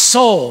 My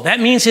soul, that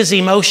means his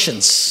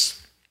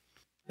emotions.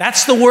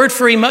 That's the word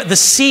for the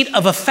seat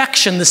of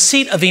affection, the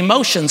seat of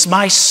emotions.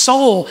 My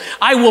soul,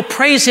 I will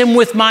praise him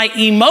with my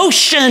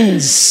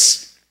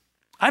emotions.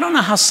 I don't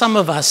know how some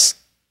of us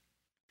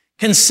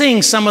can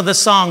sing some of the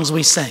songs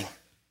we sing.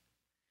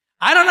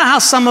 I don't know how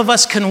some of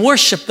us can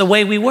worship the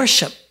way we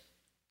worship.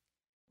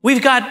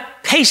 We've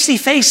got pasty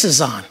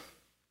faces on.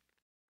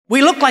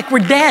 We look like we're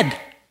dead.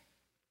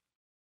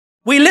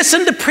 We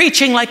listen to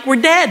preaching like we're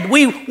dead.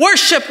 We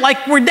worship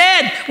like we're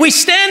dead. We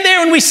stand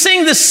there and we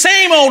sing the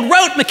same old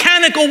rote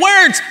mechanical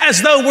words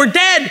as though we're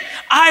dead.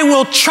 I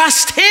will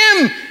trust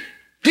him.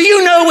 Do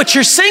you know what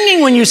you're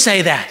singing when you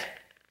say that?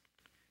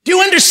 Do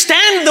you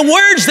understand the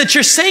words that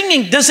you're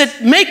singing? Does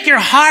it make your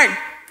heart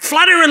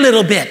flutter a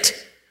little bit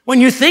when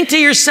you think to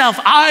yourself,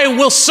 I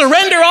will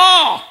surrender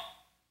all?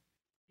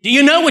 Do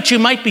you know what you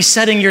might be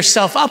setting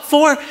yourself up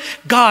for?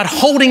 God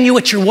holding you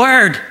at your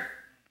word.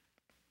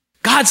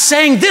 God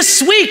saying,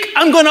 this week,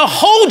 I'm going to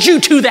hold you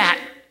to that.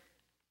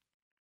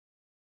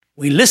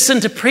 We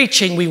listen to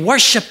preaching, we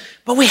worship,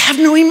 but we have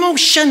no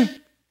emotion.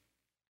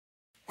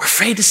 We're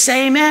afraid to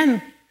say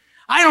amen.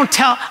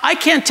 I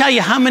can't tell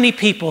you how many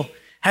people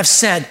have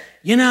said,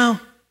 you know,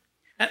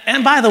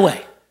 and by the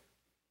way,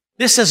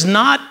 this is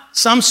not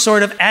some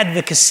sort of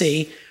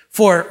advocacy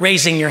for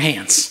raising your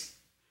hands.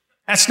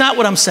 That's not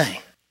what I'm saying.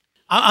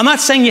 I'm not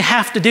saying you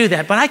have to do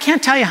that, but I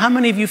can't tell you how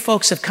many of you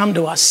folks have come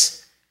to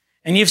us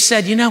and you've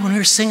said, you know, when we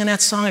were singing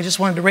that song, I just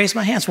wanted to raise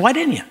my hands. Why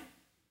didn't you?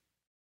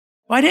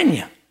 Why didn't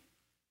you?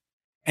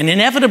 And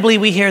inevitably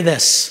we hear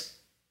this.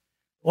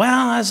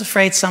 Well, I was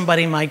afraid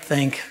somebody might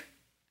think,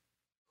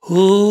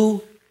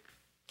 who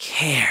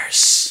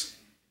cares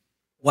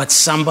what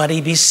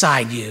somebody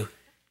beside you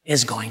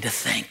is going to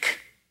think?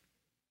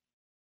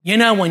 You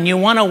know, when you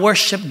want to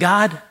worship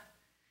God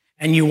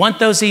and you want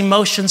those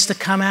emotions to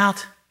come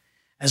out,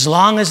 as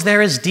long as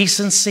there is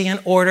decency and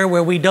order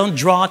where we don't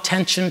draw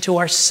attention to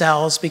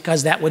ourselves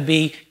because that would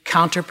be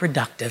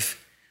counterproductive,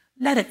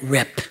 let it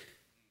rip.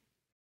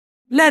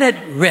 Let it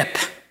rip.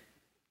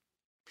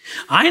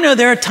 I know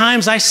there are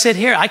times I sit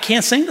here, I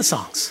can't sing the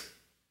songs.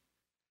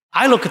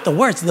 I look at the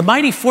words. The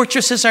mighty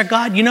fortress is our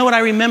God. You know what I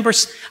remember?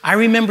 I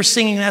remember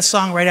singing that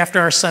song right after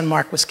our son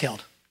Mark was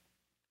killed.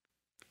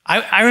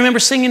 I remember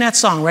singing that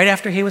song right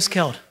after he was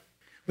killed.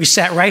 We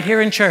sat right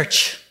here in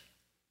church.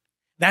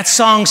 That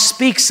song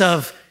speaks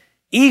of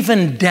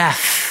even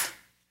death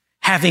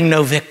having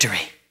no victory.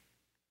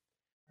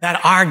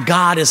 That our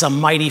God is a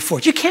mighty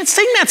fortress. You can't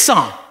sing that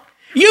song.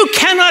 You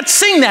cannot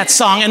sing that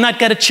song and not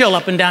get a chill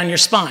up and down your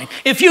spine.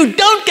 If you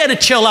don't get a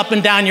chill up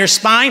and down your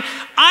spine,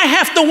 I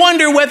have to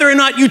wonder whether or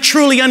not you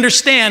truly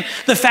understand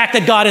the fact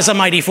that God is a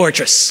mighty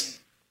fortress.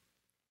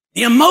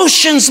 The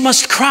emotions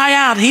must cry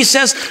out. He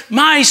says,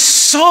 my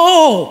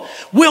soul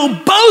will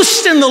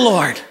boast in the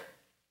Lord.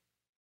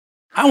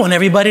 I want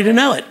everybody to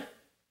know it.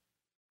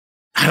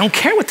 I don't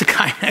care what the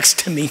guy next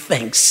to me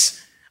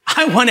thinks.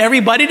 I want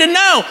everybody to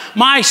know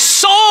my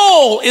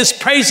soul is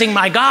praising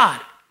my God.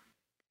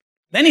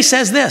 Then he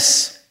says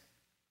this,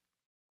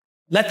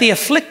 let the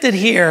afflicted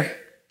hear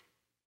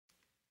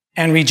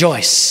and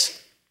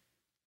rejoice.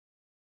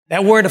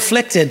 That word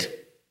afflicted,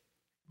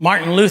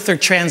 Martin Luther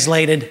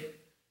translated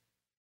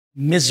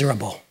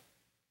miserable.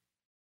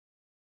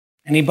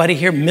 Anybody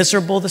here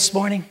miserable this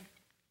morning?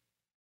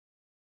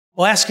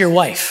 Well, ask your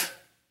wife.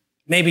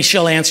 Maybe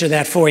she'll answer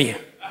that for you.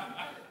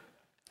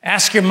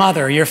 Ask your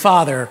mother, or your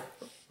father,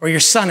 or your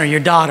son, or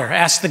your daughter.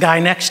 Ask the guy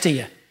next to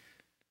you.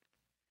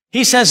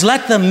 He says,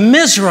 let the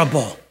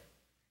miserable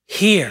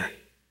hear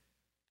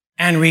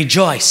and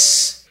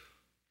rejoice.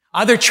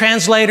 Other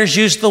translators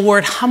use the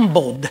word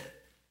humbled.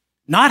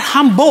 Not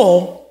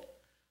humble,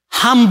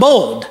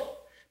 humbled.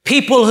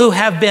 People who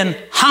have been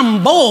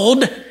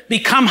humbled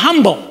become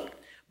humble.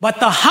 But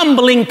the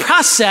humbling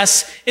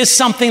process is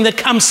something that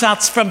comes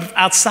out from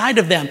outside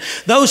of them.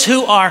 Those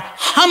who are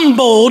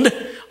humbled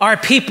are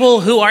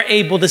people who are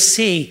able to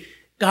see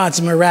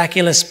God's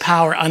miraculous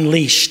power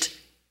unleashed.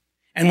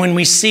 And when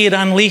we see it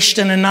unleashed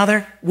in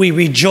another, we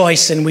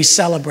rejoice and we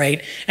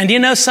celebrate. And do you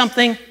know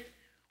something?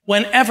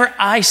 Whenever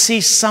I see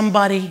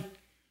somebody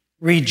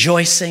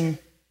rejoicing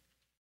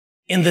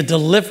in the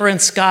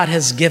deliverance God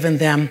has given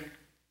them,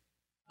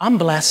 I'm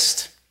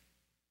blessed.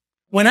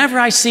 Whenever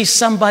I see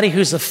somebody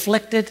who's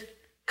afflicted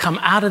come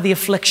out of the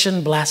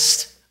affliction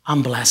blessed,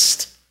 I'm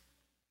blessed.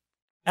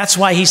 That's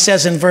why he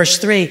says in verse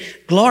 3,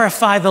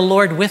 glorify the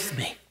Lord with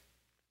me.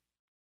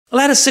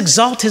 Let us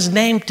exalt his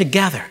name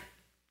together.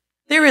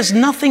 There is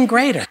nothing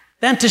greater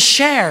than to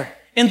share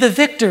in the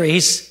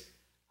victories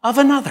of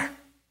another.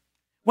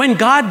 When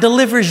God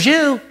delivers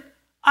you,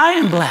 I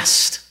am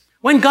blessed.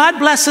 When God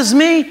blesses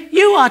me,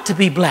 you ought to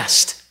be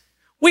blessed.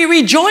 We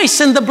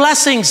rejoice in the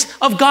blessings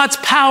of God's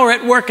power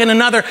at work in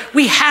another.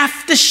 We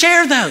have to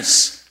share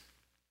those.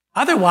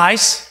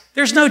 Otherwise,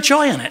 there's no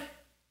joy in it.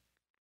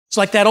 It's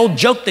like that old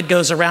joke that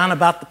goes around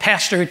about the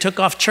pastor who took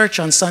off church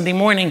on Sunday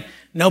morning.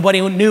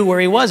 Nobody knew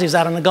where he was. He was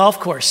out on the golf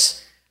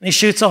course. And he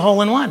shoots a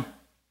hole in one.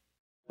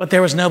 But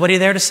there was nobody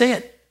there to see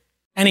it.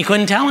 And he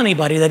couldn't tell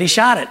anybody that he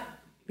shot it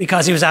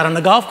because he was out on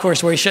the golf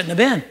course where he shouldn't have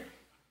been.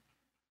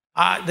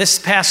 This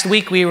past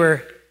week, we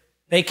were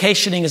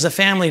vacationing as a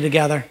family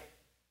together.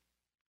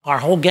 Our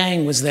whole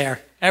gang was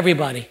there,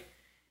 everybody.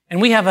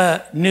 And we have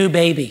a new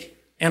baby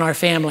in our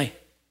family.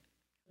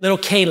 Little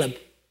Caleb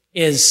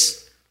is,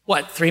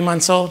 3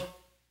 months old?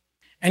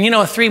 And a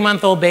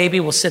 3-month-old baby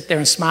will sit there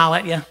and smile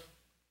at you.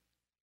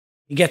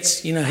 He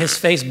gets, his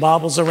face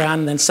bobbles around,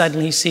 and then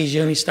suddenly he sees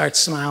you and he starts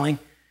smiling.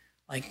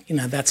 Like,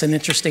 that's an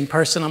interesting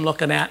person I'm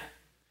looking at.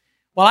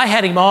 Well, I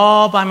had him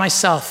all by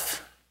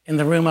myself in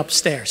the room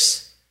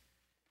upstairs.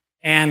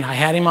 And I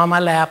had him on my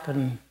lap,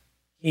 and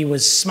he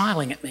was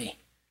smiling at me.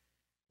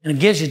 And it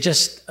gives you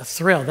just a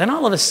thrill. Then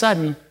all of a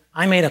sudden,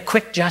 I made a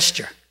quick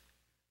gesture,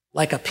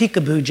 like a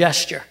peekaboo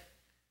gesture.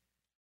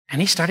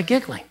 And he started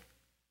giggling.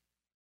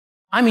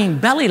 I mean,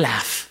 belly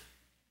laugh.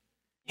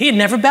 He had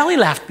never belly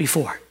laughed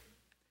before.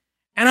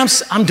 And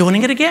I'm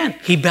doing it again.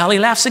 He belly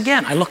laughs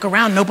again. I look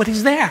around,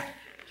 nobody's there.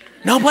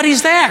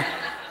 Nobody's there.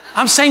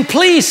 I'm saying,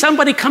 please,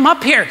 somebody come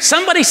up here.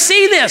 Somebody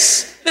see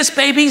this. This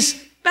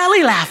baby's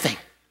belly laughing.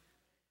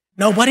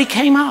 Nobody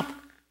came up.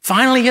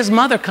 Finally, his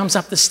mother comes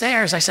up the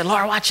stairs. I said,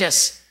 Laura, watch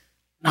this.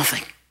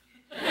 Nothing.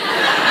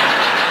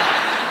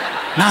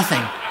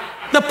 Nothing.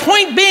 The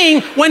point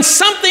being, when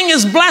something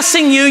is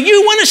blessing you,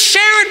 you want to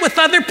share it with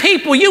other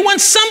people. You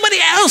want somebody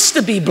else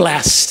to be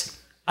blessed.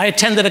 I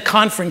attended a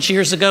conference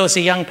years ago as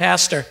a young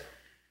pastor.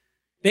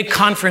 Big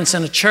conference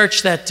in a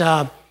church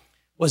that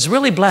was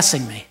really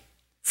blessing me.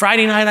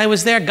 Friday night I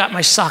was there, got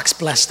my socks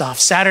blessed off.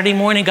 Saturday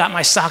morning, got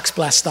my socks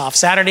blessed off.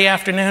 Saturday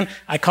afternoon,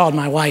 I called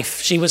my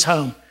wife. She was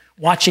home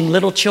watching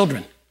little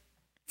children,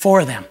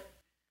 4 of them.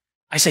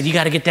 I said, you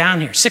got to get down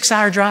here.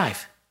 6-hour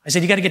drive. I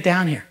said, you got to get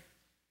down here.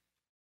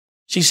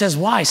 She says,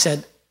 why? I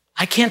said,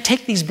 I can't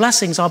take these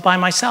blessings all by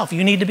myself.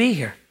 You need to be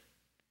here.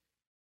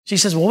 She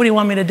says, well, what do you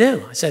want me to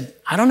do? I said,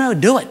 I don't know,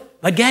 do it,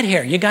 but get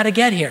here. You got to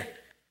get here.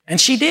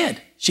 And she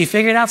did. She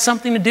figured out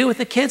something to do with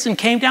the kids and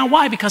came down.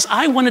 Why? Because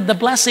I wanted the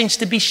blessings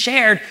to be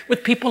shared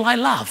with people I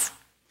love.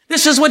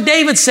 This is what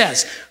David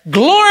says.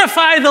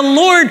 Glorify the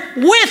Lord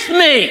with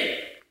me.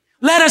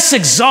 Let us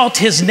exalt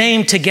his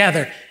name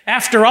together.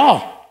 After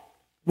all,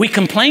 we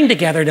complain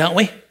together, don't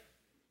we?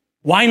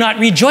 Why not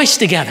rejoice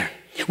together?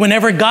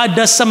 Whenever God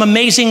does some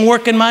amazing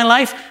work in my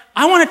life,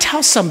 I want to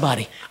tell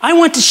somebody. I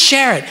want to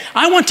share it.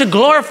 I want to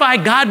glorify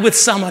God with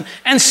someone.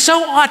 And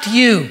so ought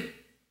you.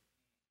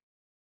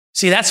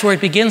 See, that's where it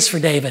begins for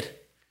David.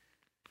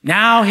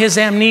 Now his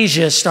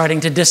amnesia is starting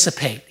to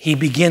dissipate. He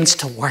begins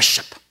to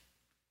worship.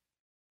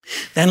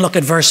 Then look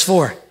at verse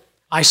 4.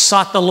 I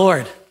sought the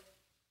Lord,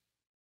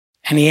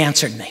 and he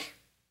answered me.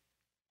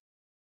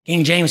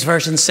 King James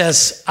Version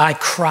says, I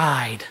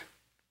cried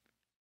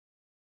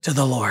to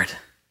the Lord,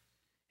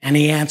 and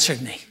he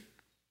answered me.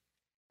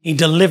 He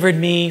delivered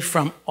me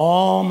from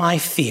all my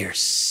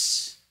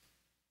fears.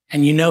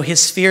 And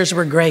his fears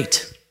were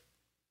great.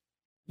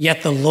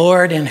 Yet the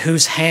Lord, in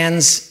whose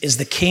hands is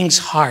the king's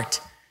heart,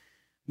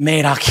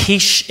 made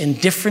Achish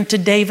indifferent to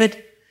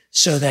David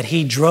so that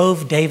he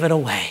drove David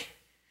away.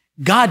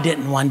 God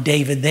didn't want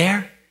David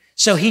there,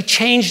 so he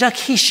changed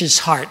Achish's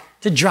heart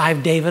to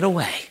drive David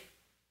away.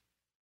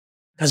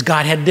 Because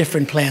God had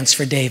different plans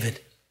for David.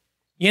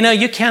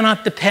 You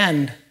cannot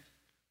depend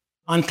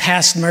on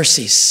past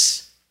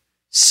mercies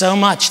so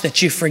much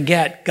that you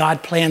forget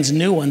God plans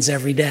new ones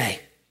every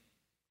day.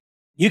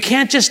 You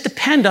can't just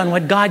depend on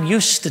what God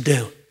used to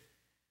do.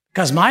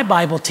 Because my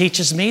Bible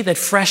teaches me that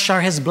fresh are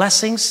his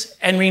blessings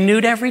and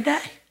renewed every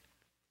day.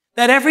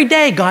 That every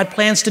day God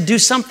plans to do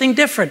something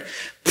different.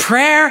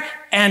 Prayer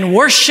and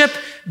worship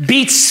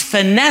beats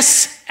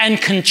finesse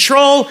and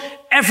control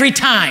every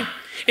time.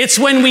 It's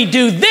when we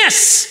do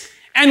this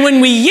and when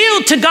we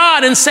yield to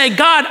God and say,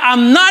 God,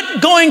 I'm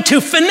not going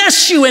to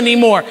finesse you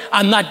anymore.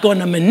 I'm not going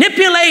to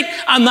manipulate.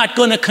 I'm not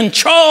going to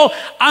control.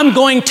 I'm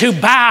going to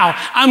bow.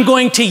 I'm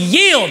going to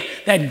yield,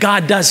 that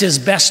God does his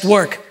best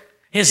work.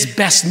 His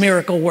best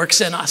miracle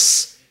works in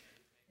us.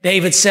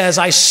 David says,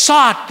 I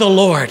sought the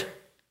Lord.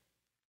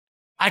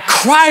 I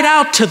cried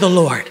out to the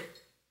Lord.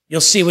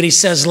 You'll see what he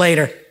says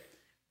later.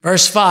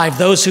 Verse 5,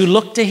 those who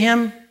look to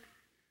him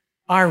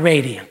are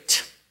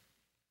radiant.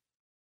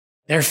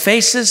 Their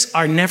faces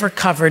are never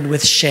covered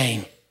with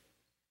shame.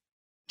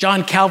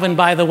 John Calvin,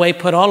 by the way,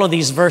 put all of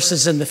these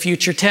verses in the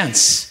future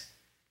tense.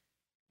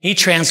 He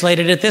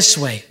translated it this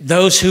way.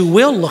 Those who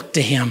will look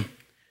to him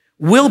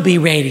will be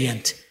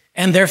radiant,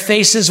 and their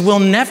faces will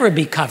never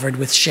be covered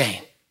with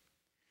shame.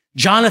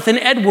 Jonathan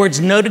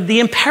Edwards noted the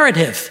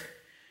imperative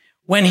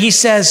when he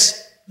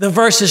says the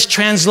verse is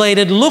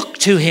translated, look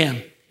to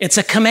him. It's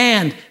a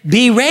command.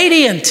 Be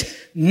radiant.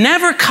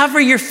 Never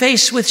cover your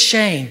face with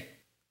shame.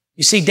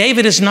 You see,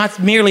 David is not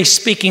merely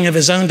speaking of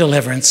his own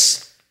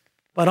deliverance,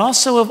 but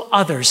also of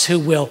others who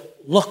will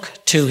look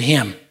to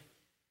him.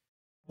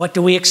 What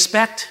do we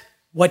expect?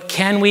 What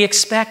can we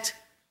expect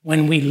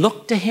when we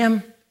look to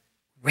him?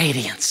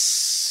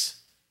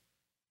 Radiance.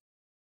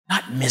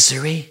 Not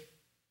misery.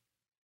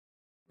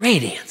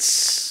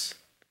 Radiance.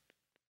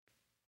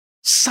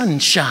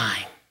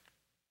 Sunshine.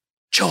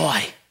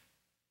 Joy.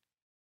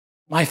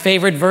 My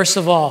favorite verse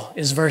of all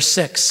is verse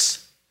 6.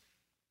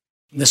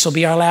 This will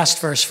be our last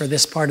verse for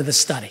this part of the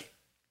study.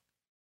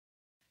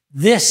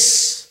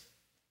 This,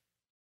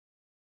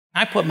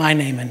 I put my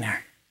name in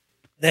there.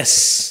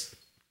 This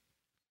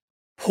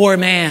poor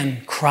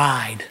man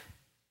cried.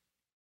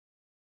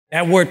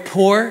 That word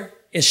poor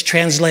is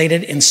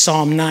translated in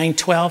Psalm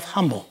 9:12,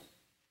 humble.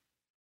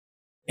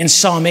 In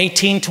Psalm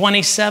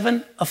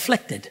 18:27,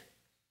 afflicted.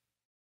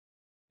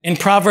 In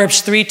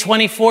Proverbs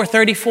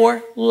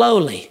 3:24-34,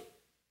 lowly.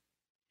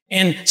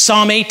 In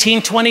Psalm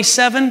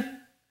 18:27,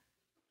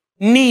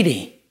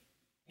 needy.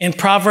 In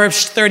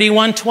Proverbs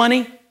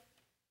 31:20,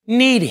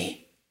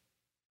 needy.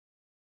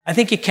 I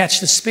think you catch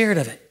the spirit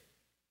of it.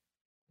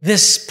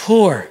 This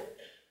poor,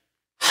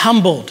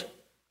 humbled,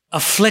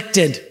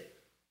 afflicted,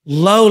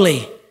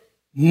 lowly,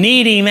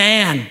 needy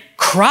man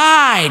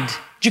cried.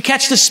 Did you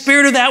catch the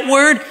spirit of that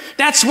word?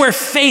 That's where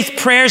faith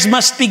prayers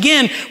must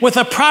begin, with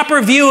a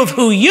proper view of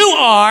who you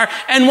are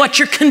and what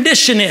your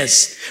condition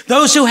is.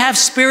 Those who have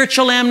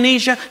spiritual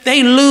amnesia,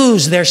 they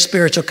lose their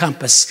spiritual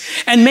compass.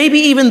 And maybe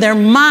even their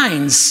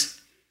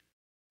minds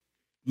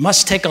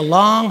must take a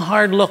long,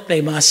 hard look,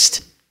 they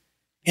must,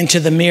 into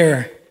the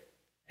mirror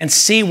and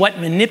see what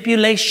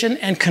manipulation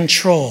and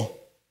control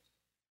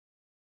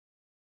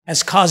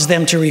has caused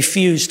them to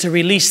refuse to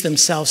release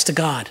themselves to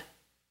God.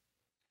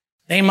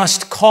 They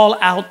must call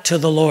out to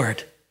the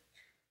Lord.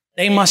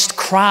 They must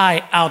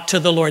cry out to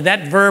the Lord.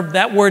 That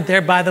word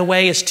there, by the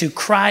way, is to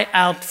cry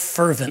out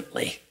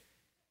fervently.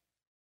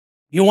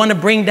 You want to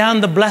bring down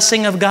the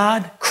blessing of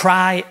God?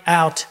 Cry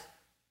out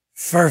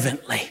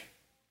fervently.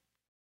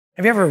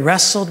 Have you ever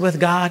wrestled with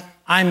God?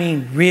 I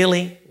mean,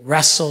 really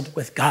wrestled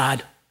with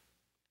God?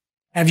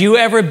 Have you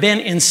ever been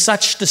in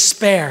such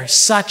despair,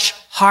 such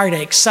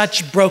heartache,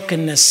 such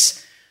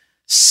brokenness,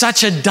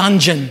 such a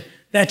dungeon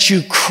that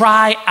you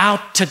cry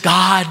out to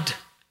God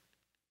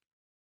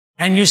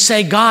and you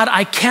say, God,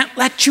 I can't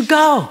let you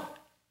go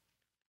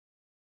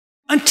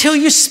until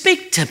you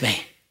speak to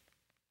me?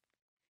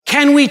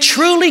 Can we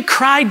truly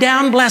cry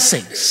down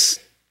blessings?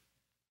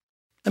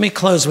 Let me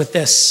close with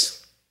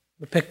this.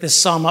 We'll pick this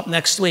psalm up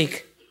next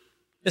week.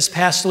 This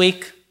past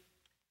week,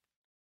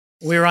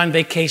 we were on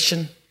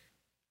vacation.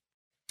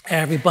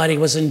 Everybody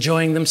was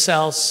enjoying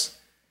themselves.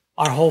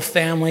 Our whole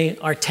family,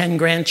 our 10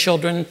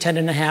 grandchildren, 10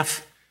 and a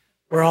half,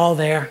 we're all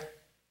there.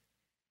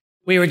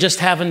 We were just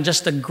having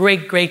just a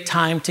great, great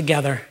time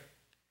together.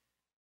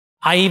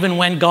 I even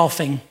went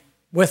golfing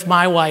with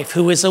my wife,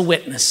 who is a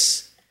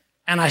witness,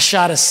 and I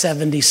shot a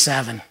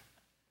 77.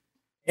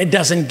 It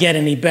doesn't get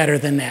any better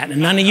than that.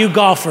 And none of you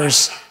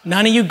golfers,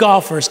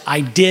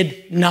 I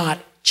did not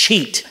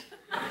cheat.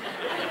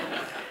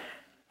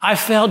 I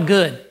felt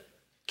good.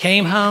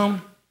 Came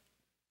home.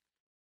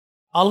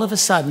 All of a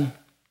sudden,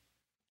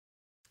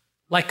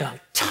 like a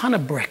ton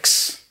of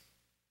bricks,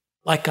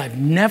 like I've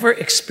never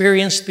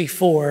experienced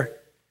before,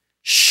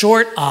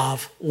 short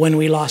of when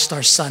we lost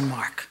our son,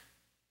 Mark.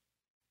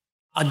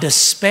 A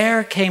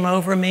despair came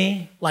over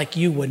me like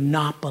you would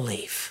not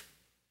believe.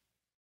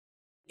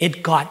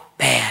 It got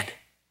bad.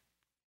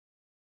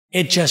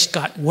 It just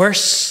got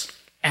worse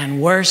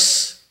and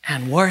worse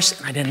and worse,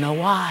 and I didn't know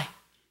why.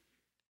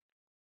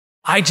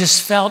 I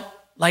just felt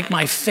like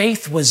my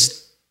faith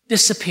was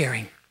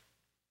disappearing.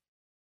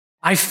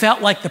 I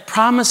felt like the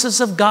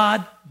promises of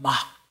God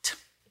mocked.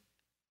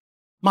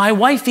 My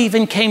wife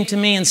even came to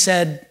me and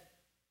said,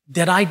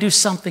 did I do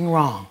something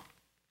wrong?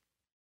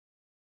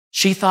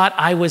 She thought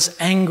I was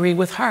angry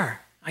with her.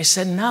 I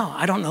said, no,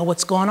 I don't know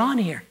what's going on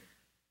here.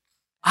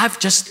 I've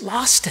just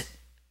lost it.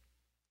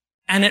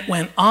 And it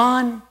went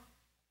on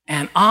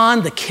and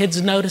on. The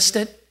kids noticed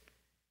it.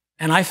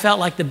 And I felt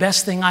like the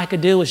best thing I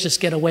could do was just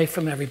get away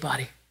from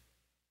everybody.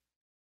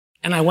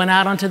 And I went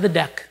out onto the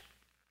deck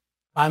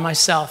by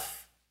myself.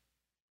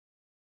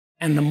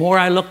 And the more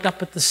I looked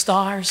up at the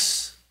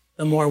stars,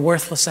 the more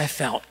worthless I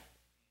felt.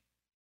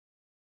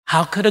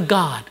 How could a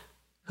God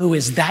who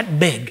is that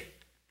big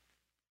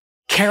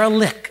care a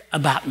lick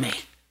about me?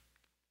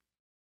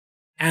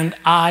 And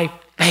I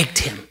begged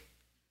him.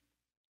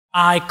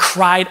 I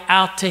cried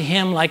out to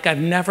him like I've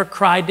never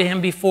cried to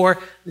him before.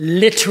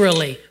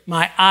 Literally,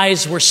 my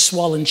eyes were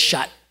swollen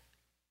shut.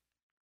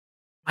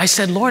 I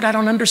said, Lord, I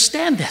don't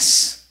understand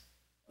this.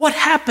 What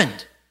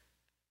happened?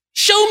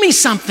 Show me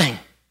something.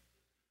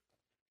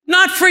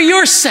 Not for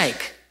your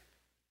sake,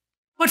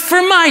 but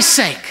for my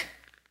sake.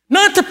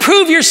 Not to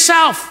prove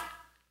yourself,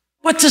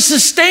 but to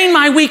sustain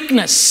my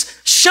weakness.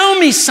 Show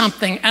me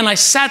something. And I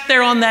sat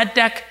there on that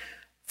deck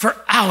for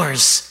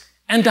hours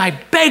and I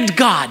begged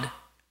God.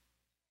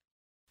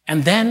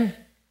 And then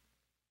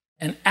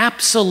an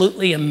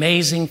absolutely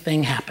amazing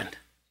thing happened.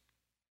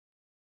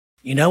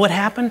 You know what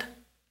happened?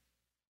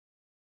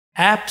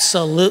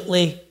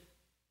 Absolutely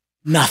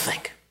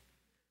nothing.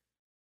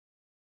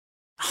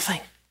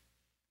 Nothing.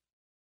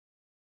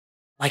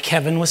 Like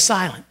heaven was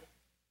silent.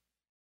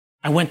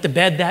 I went to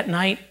bed that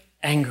night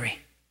angry.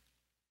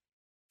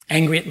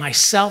 Angry at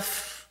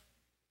myself,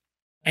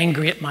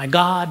 angry at my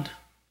God,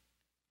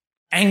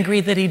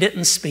 angry that he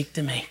didn't speak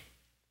to me.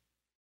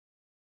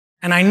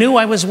 And I knew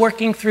I was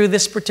working through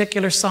this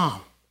particular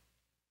psalm.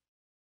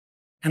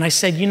 And I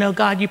said, you know,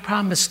 God, you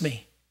promised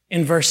me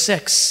in verse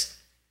 6,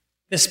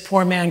 this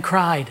poor man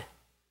cried,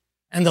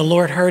 and the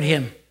Lord heard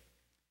him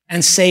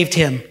and saved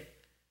him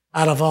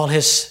out of all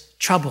his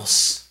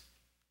troubles.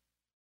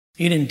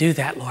 You didn't do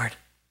that, Lord.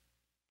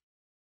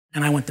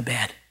 And I went to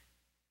bed.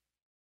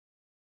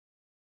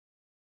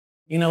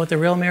 You know what the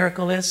real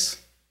miracle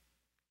is?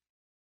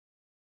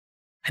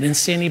 I didn't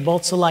see any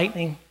bolts of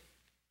lightning.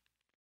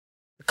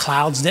 The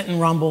clouds didn't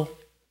rumble.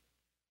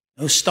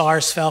 No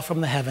stars fell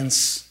from the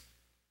heavens.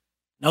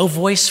 No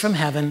voice from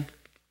heaven.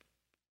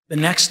 The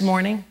next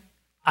morning,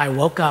 I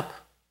woke up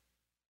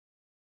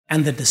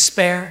and the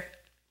despair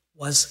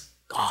was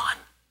gone.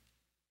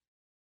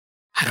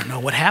 I don't know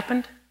what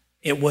happened.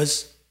 It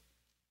was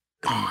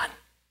gone.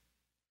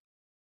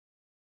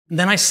 And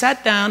then I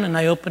sat down and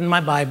I opened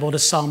my Bible to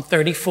Psalm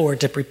 34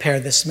 to prepare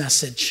this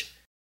message.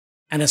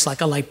 And it's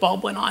like a light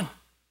bulb went on.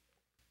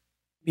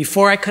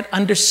 Before I could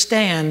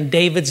understand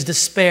David's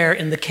despair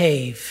in the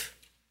cave,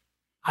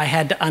 I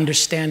had to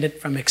understand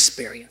it from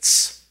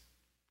experience.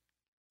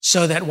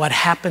 So that what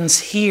happens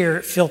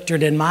here,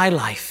 filtered in my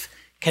life,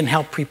 can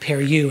help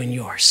prepare you in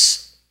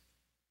yours.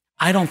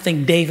 I don't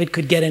think David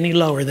could get any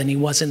lower than he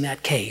was in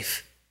that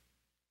cave.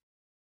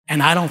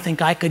 And I don't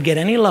think I could get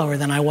any lower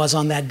than I was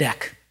on that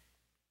deck.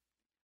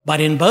 But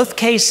in both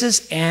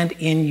cases, and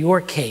in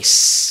your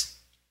case,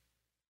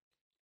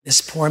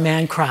 this poor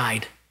man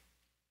cried,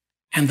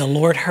 and the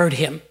Lord heard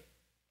him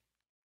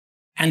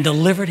and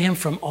delivered him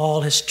from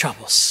all his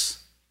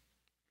troubles.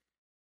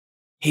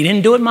 He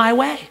didn't do it my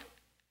way,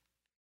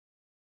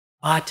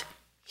 but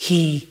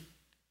he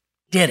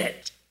did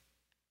it.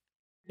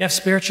 You have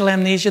spiritual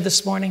amnesia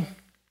this morning?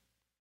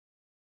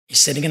 You're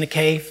sitting in a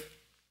cave?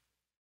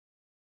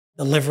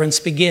 Deliverance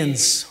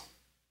begins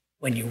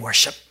when you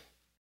worship.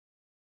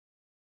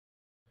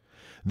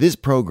 This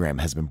program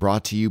has been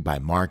brought to you by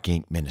Mark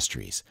Inc.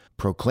 Ministries,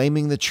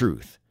 proclaiming the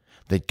truth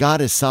that God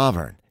is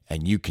sovereign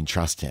and you can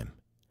trust him.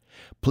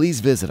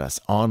 Please visit us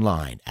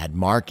online at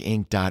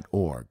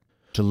markinc.org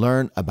to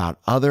learn about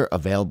other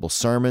available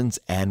sermons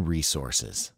and resources.